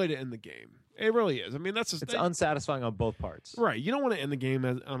shitty way to end the game. It really is. I mean, that's just it's unsatisfying on both parts. right. You don't want to end the game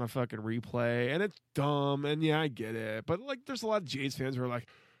on a fucking replay, and it's dumb. And yeah, I get it, but like, there's a lot of Jays fans who are like,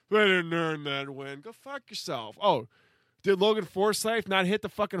 they didn't earn that win. Go fuck yourself. Oh, did Logan Forsythe not hit the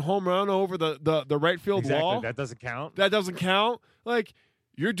fucking home run over the right field wall? That doesn't count. That doesn't count. Like,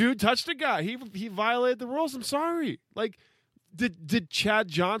 your dude touched a guy. He violated the rules. I'm sorry. Like, did Chad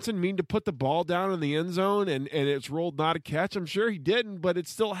Johnson mean to put the ball down in the end zone and it's rolled not a catch? I'm sure he didn't, but it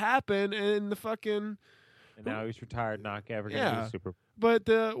still happened. And the fucking And now he's retired, not ever going to be Super. But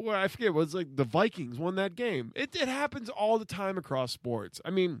I forget, it was like the Vikings won that game. It happens all the time across sports. I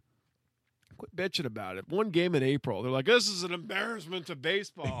mean, quit bitching about it. One game in April, they're like, this is an embarrassment to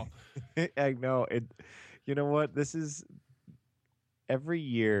baseball. I know it. You know what? This is every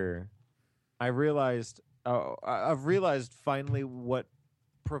year. I've realized finally what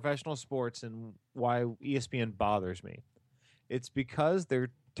professional sports and why ESPN bothers me. It's because they're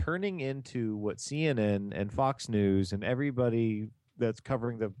turning into what CNN and Fox News and everybody that's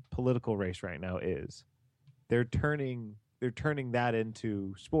covering the political race right now is. They're turning that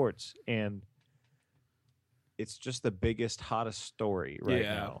into sports, and it's just the biggest, hottest story right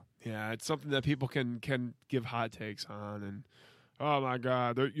now. Yeah, it's something that people can give hot takes on, and oh my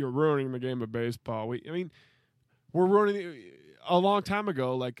God, you're ruining the game of baseball. We're ruining a long time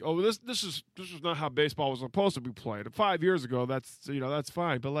ago. Like, oh, this is not how baseball was supposed to be played. 5 years ago, that's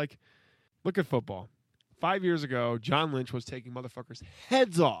fine. But like, look at football. 5 years ago, John Lynch was taking motherfuckers'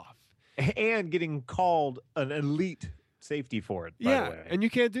 heads off and getting called an elite safety for it. By the way. And you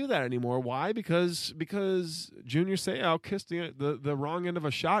can't do that anymore. Why? Because Junior Seau kissed the wrong end of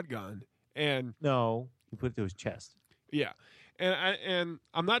a shotgun, and no, he put it to his chest. Yeah, and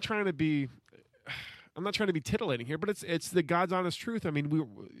I'm not trying to be titillating here, but it's the God's honest truth. I mean,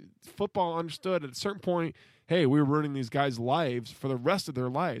 football understood at a certain point, hey, we were ruining these guys' lives for the rest of their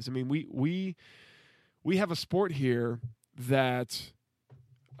lives. I mean, we have a sport here that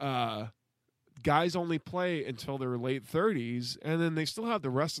guys only play until their late 30s, and then they still have the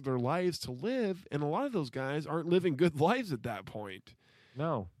rest of their lives to live, and a lot of those guys aren't living good lives at that point.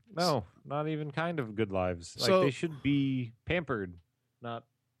 No, not even kind of good lives. Like, So- they should be pampered, not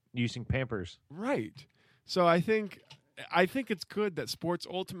using Pampers. Right. So I think it's good that sports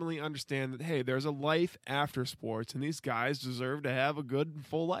ultimately understand that, hey, there's a life after sports, and these guys deserve to have a good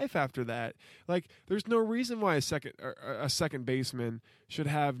full life after that. Like, there's no reason why a second baseman should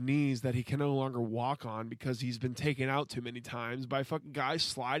have knees that he can no longer walk on because he's been taken out too many times by fucking guys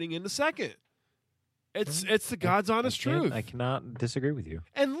sliding into second. It's the God's honest truth. I cannot disagree with you.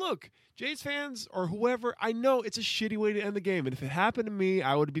 And look, Jays fans or whoever, I know it's a shitty way to end the game. And if it happened to me,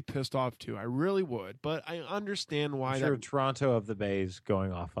 I would be pissed off too. I really would. But I understand why. I'm sure Toronto of the Bays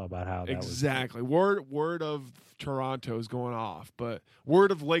going off about how that exactly. Word of Toronto is going off, but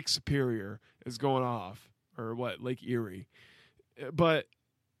word of Lake Superior is going off, or what, Lake Erie. But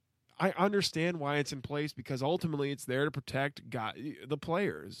I understand why it's in place, because ultimately it's there to protect the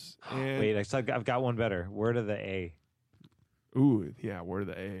players. And Wait, I've got one better. Word of the A. Ooh, yeah, word of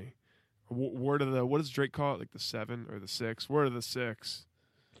the A. Word of the, what does Drake call it? Like the 7 or the 6? Word of the 6.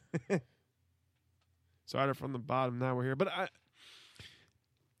 Started from the bottom, now we're here. But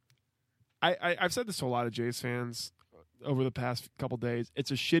I've said this to a lot of Jays fans over the past couple days.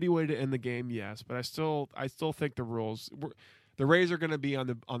 It's a shitty way to end the game, yes, but I still think the rules. The Rays are going to be on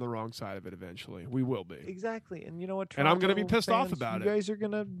the wrong side of it eventually. We will be. Exactly. And you know what? And I'm gonna be Toronto pissed off fans, about you it. guys are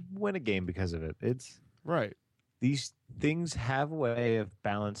going to win a game because of it. It's Right. these things have a way of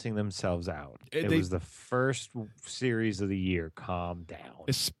balancing themselves out. It They- was the first series of the year. Calm down.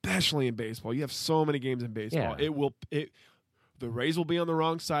 Especially in baseball. You have so many games in baseball. Yeah. The Rays will be on the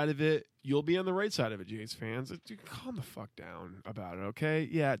wrong side of it. You'll be on the right side of it, Jays fans. Calm the fuck down about it, okay?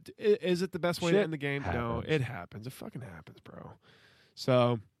 Yeah, is it the best way to Shit end the game? No, happens. it happens. It fucking happens, bro.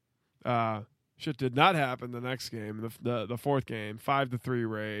 So, shit did not happen the next game, the fourth game, 5-3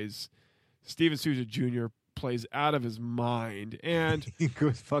 Rays. Steven Souza Jr. plays out of his mind, and He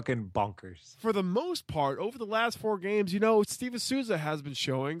goes fucking bonkers. for the most part, over the last 4 games, Steven Souza has been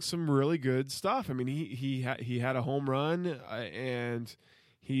showing some really good stuff. I mean, he had a home run and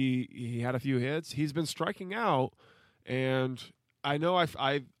he had a few hits. He's been striking out, and I know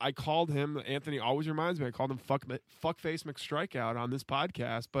I called him. Anthony always reminds me. I called him Fuckface McStrikeout on this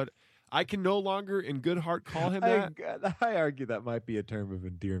podcast, but I can no longer, in good heart, call him that. I argue that might be a term of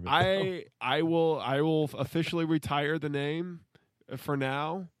endearment. I will officially retire the name for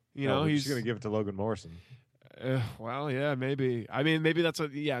now. He's He's going to give it to Logan Morrison. Well, yeah, maybe. I mean, maybe it's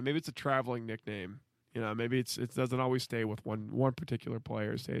a traveling nickname. Maybe it doesn't always stay with one particular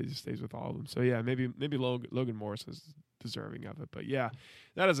player. It stays with all of them. So yeah, maybe Logan Morris is deserving of it. But yeah,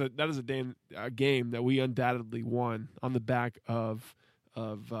 that is a game that we undoubtedly won on the back of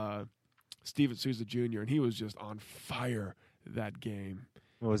Steven Souza Jr. and he was just on fire that game.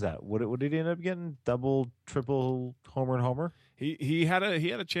 What was that? What did he end up getting? Double, triple, homer? He had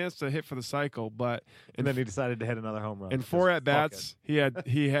a chance to hit for the cycle, but and then he decided to hit another home run. And 4 at bats, he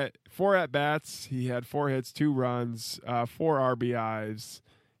had 4 at bats. He had 4 hits, 2 runs, 4 RBIs,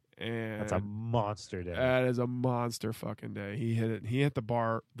 and that's a monster day. That is a monster fucking day. He hit the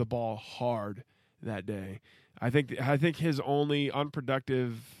ball hard that day. I think his only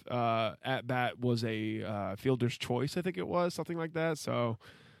unproductive at bat was a fielder's choice. I think it was something like that. So,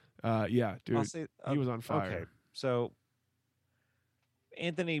 yeah, dude, he was on fire. Okay, so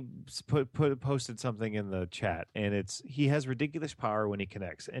Anthony posted something in the chat, and he has ridiculous power when he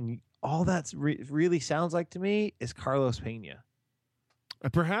connects, and all that really sounds like to me is Carlos Pena.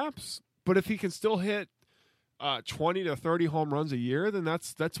 Perhaps, but if he can still hit 20 to 30 home runs a year, then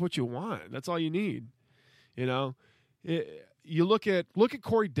that's what you want. That's all you need. You look at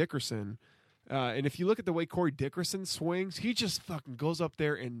Corey Dickerson, and if you look at the way Corey Dickerson swings, he just fucking goes up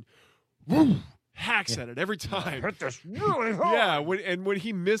there and hacks at it every time. Hit this really hard. Yeah, when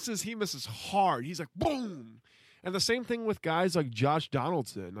he misses hard. He's like boom. And the same thing with guys like Josh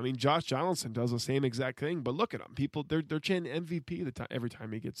Donaldson. I mean, Josh Donaldson does the same exact thing, but look at him. People they're chanting MVP every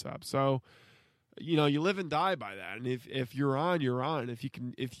time he gets up. So, you live and die by that. And if you're on, you're on.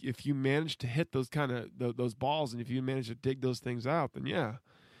 If you manage to hit those kind of those balls, and if you manage to dig those things out, then yeah,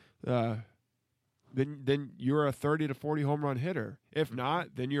 then you're a 30 to 40 home run hitter. If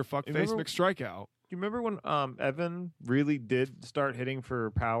not, then you're fuckface McStrikeout. Do you remember when Evan really did start hitting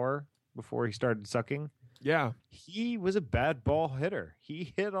for power before he started sucking? Yeah. He was a bad ball hitter.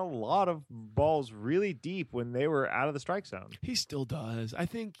 He hit a lot of balls really deep when they were out of the strike zone. He still does. I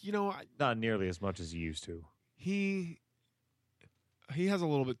think, not nearly as much as he used to. He has a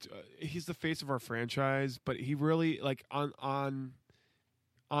little bit he's the face of our franchise, but he really like on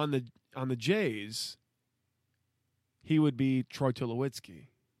the Jays, he would be Troy Tulowitzki.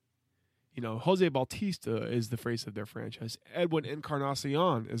 Jose Bautista is the face of their franchise. Edwin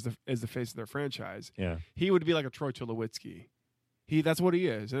Encarnacion is the face of their franchise. Yeah, he would be like a Troy Tulowitzki. That's what he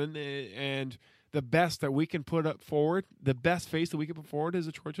is, and the best that we can put up forward, the best face that we can put forward is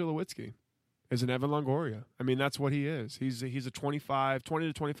a Troy Tulowitzki, is an Evan Longoria. I mean, that's what he is. He's a 20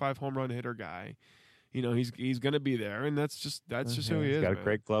 to 25 home run hitter guy. He's going to be there, and that's just who he is. He's got man. a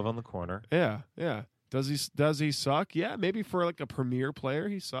great glove on the corner. Yeah. Does he suck? Yeah, maybe for like a premier player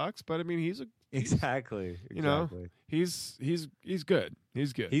he sucks, but I mean exactly. He's good.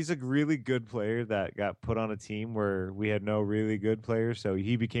 He's good. He's a really good player that got put on a team where we had no really good players, so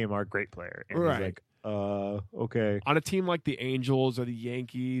he became our great player. And right. He's like, okay. On a team like the Angels or the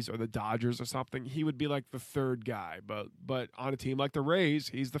Yankees or the Dodgers or something, he would be like the third guy, but on a team like the Rays,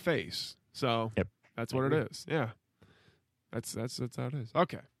 he's the face. So yep. That's what it is. Yeah. That's how it is.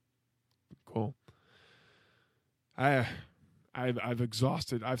 Okay. Cool. I've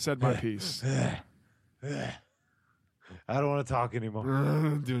exhausted. I've said my piece. I don't want to talk anymore.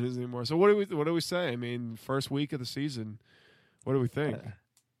 Don't do this anymore. So what do we say? I mean, first week of the season. What do we think?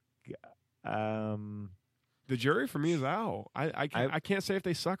 The jury for me is out. I can't say if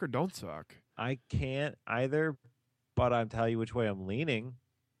they suck or don't suck. I can't either, but I'll tell you which way I'm leaning.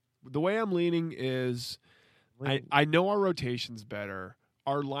 The way I'm leaning is I know our rotation's better.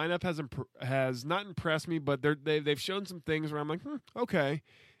 Our lineup has not impressed me, but they've shown some things where I'm like, okay.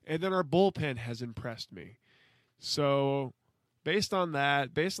 And then our bullpen has impressed me. So based on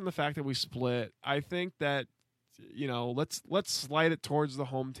that, based on the fact that we split, I think that let's slide it towards the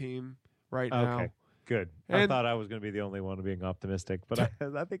home team right now. Okay, good. I thought I was going to be the only one being optimistic, but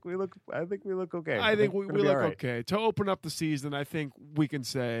I think we look okay. I think we look okay. To open up the season, I think we can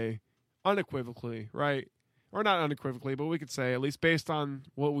say unequivocally, right? Or not unequivocally, but we could say, at least based on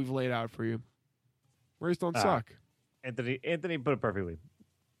what we've laid out for you, Rays don't suck. Anthony put it perfectly.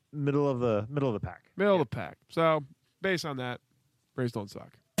 Middle of the pack. Middle of the pack. So based on that, Rays don't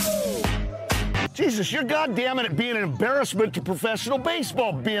suck. Jesus, you're goddamn it being an embarrassment to professional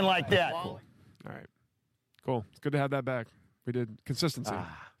baseball being like that. Cool. All right. Cool. It's good to have that back. We did consistency.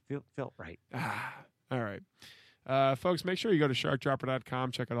 Felt right. All right. Folks, make sure you go to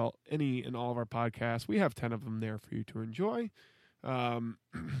sharkdropper.com. Check out any and all of our podcasts. We have 10 of them there for you to enjoy.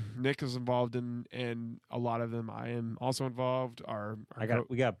 Nick is involved in a lot of them. I am also involved.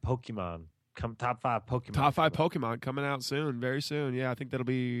 We got Pokemon. Top 5 Pokemon. Top 5 Pokemon coming out soon, very soon. Yeah, I think that'll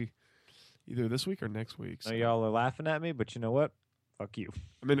be either this week or next week. Now y'all are laughing at me, but you know what? Fuck you.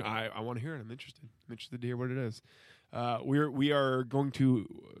 I mean, I want to hear it. I'm interested. I'm interested to hear what it is. We are going to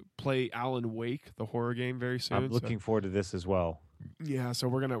play Alan Wake, the horror game, very soon. I'm looking forward to this as well. Yeah, so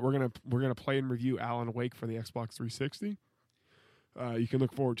we're gonna play and review Alan Wake for the Xbox 360. You can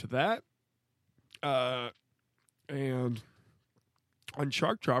look forward to that. And on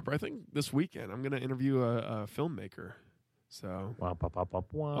Shark Dropper, I think this weekend I'm gonna interview a filmmaker. So Blah, blah, blah, blah,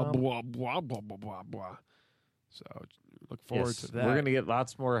 blah. blah, blah, blah, blah, blah, blah. So look forward to that. We're gonna get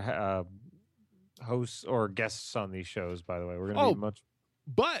lots more hosts or guests on these shows. By the way, we're gonna be much.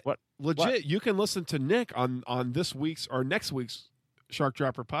 But legit, you can listen to Nick on this week's or next week's Shark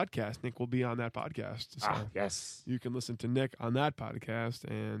Dropper podcast. Nick will be on that podcast. So yes. You can listen to Nick on that podcast.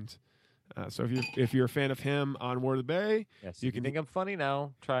 And so if you're a fan of him on Word of the Bay, yes, you can think I'm funny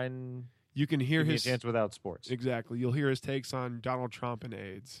now. Try and you can hear his chance without sports. Exactly. You'll hear his takes on Donald Trump and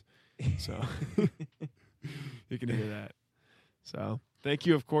AIDS. So you can hear that. So thank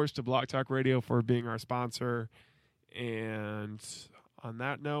you, of course, to Block Talk Radio for being our sponsor. And on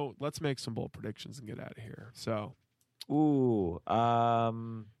that note, let's make some bold predictions and get out of here. So,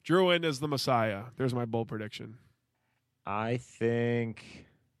 Druin is the Messiah. There's my bold prediction. I think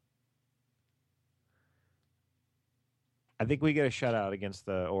we get a shutout against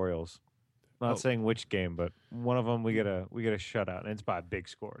the Orioles. I'm not saying which game, but one of them we get a shutout, and it's by a big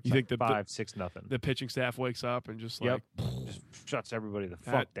score. It's you think 5-6-0. The pitching staff wakes up and just just shuts everybody the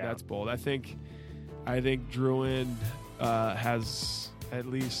fuck down. That's bold. I think Druin has at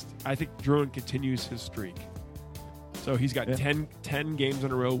least. I think Druin continues his streak. So he's got 10 games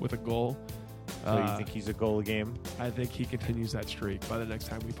in a row with a goal. So you think he's a goal a game? I think he continues that streak by the next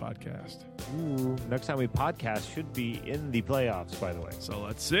time we podcast. Ooh, next time we podcast should be in the playoffs, by the way. So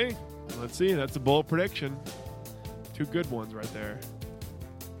let's see. That's a bold prediction. Two good ones right there.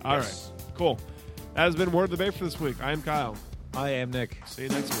 All right. Cool. That has been Word of the Bay for this week. I am Kyle. I am Nick. See you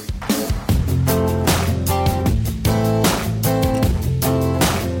next week.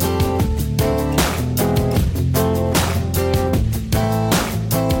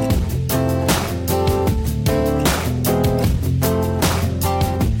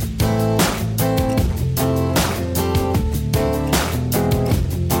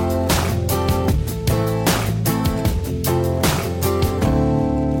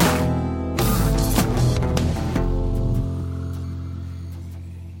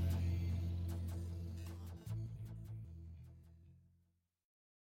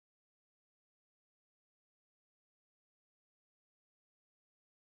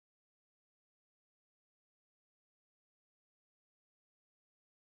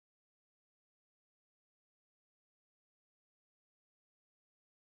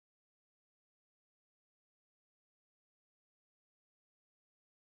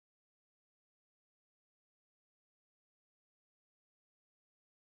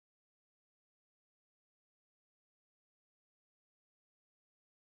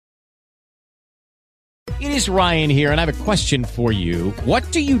 It is Ryan here, and I have a question for you.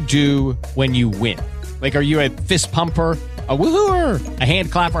 What do you do when you win? Like, are you a fist pumper, a woohooer, a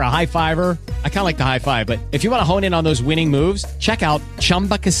hand clapper, a high fiver? I kind of like the high five, but if you want to hone in on those winning moves, check out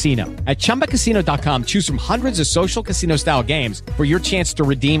Chumba Casino. At ChumbaCasino.com, choose from hundreds of social casino-style games for your chance to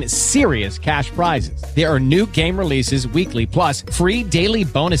redeem serious cash prizes. There are new game releases weekly, plus free daily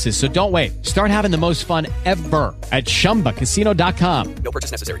bonuses. So don't wait. Start having the most fun ever at ChumbaCasino.com. No purchase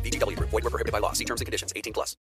necessary. VGW Group. Void where prohibited by law. See terms and conditions. 18+.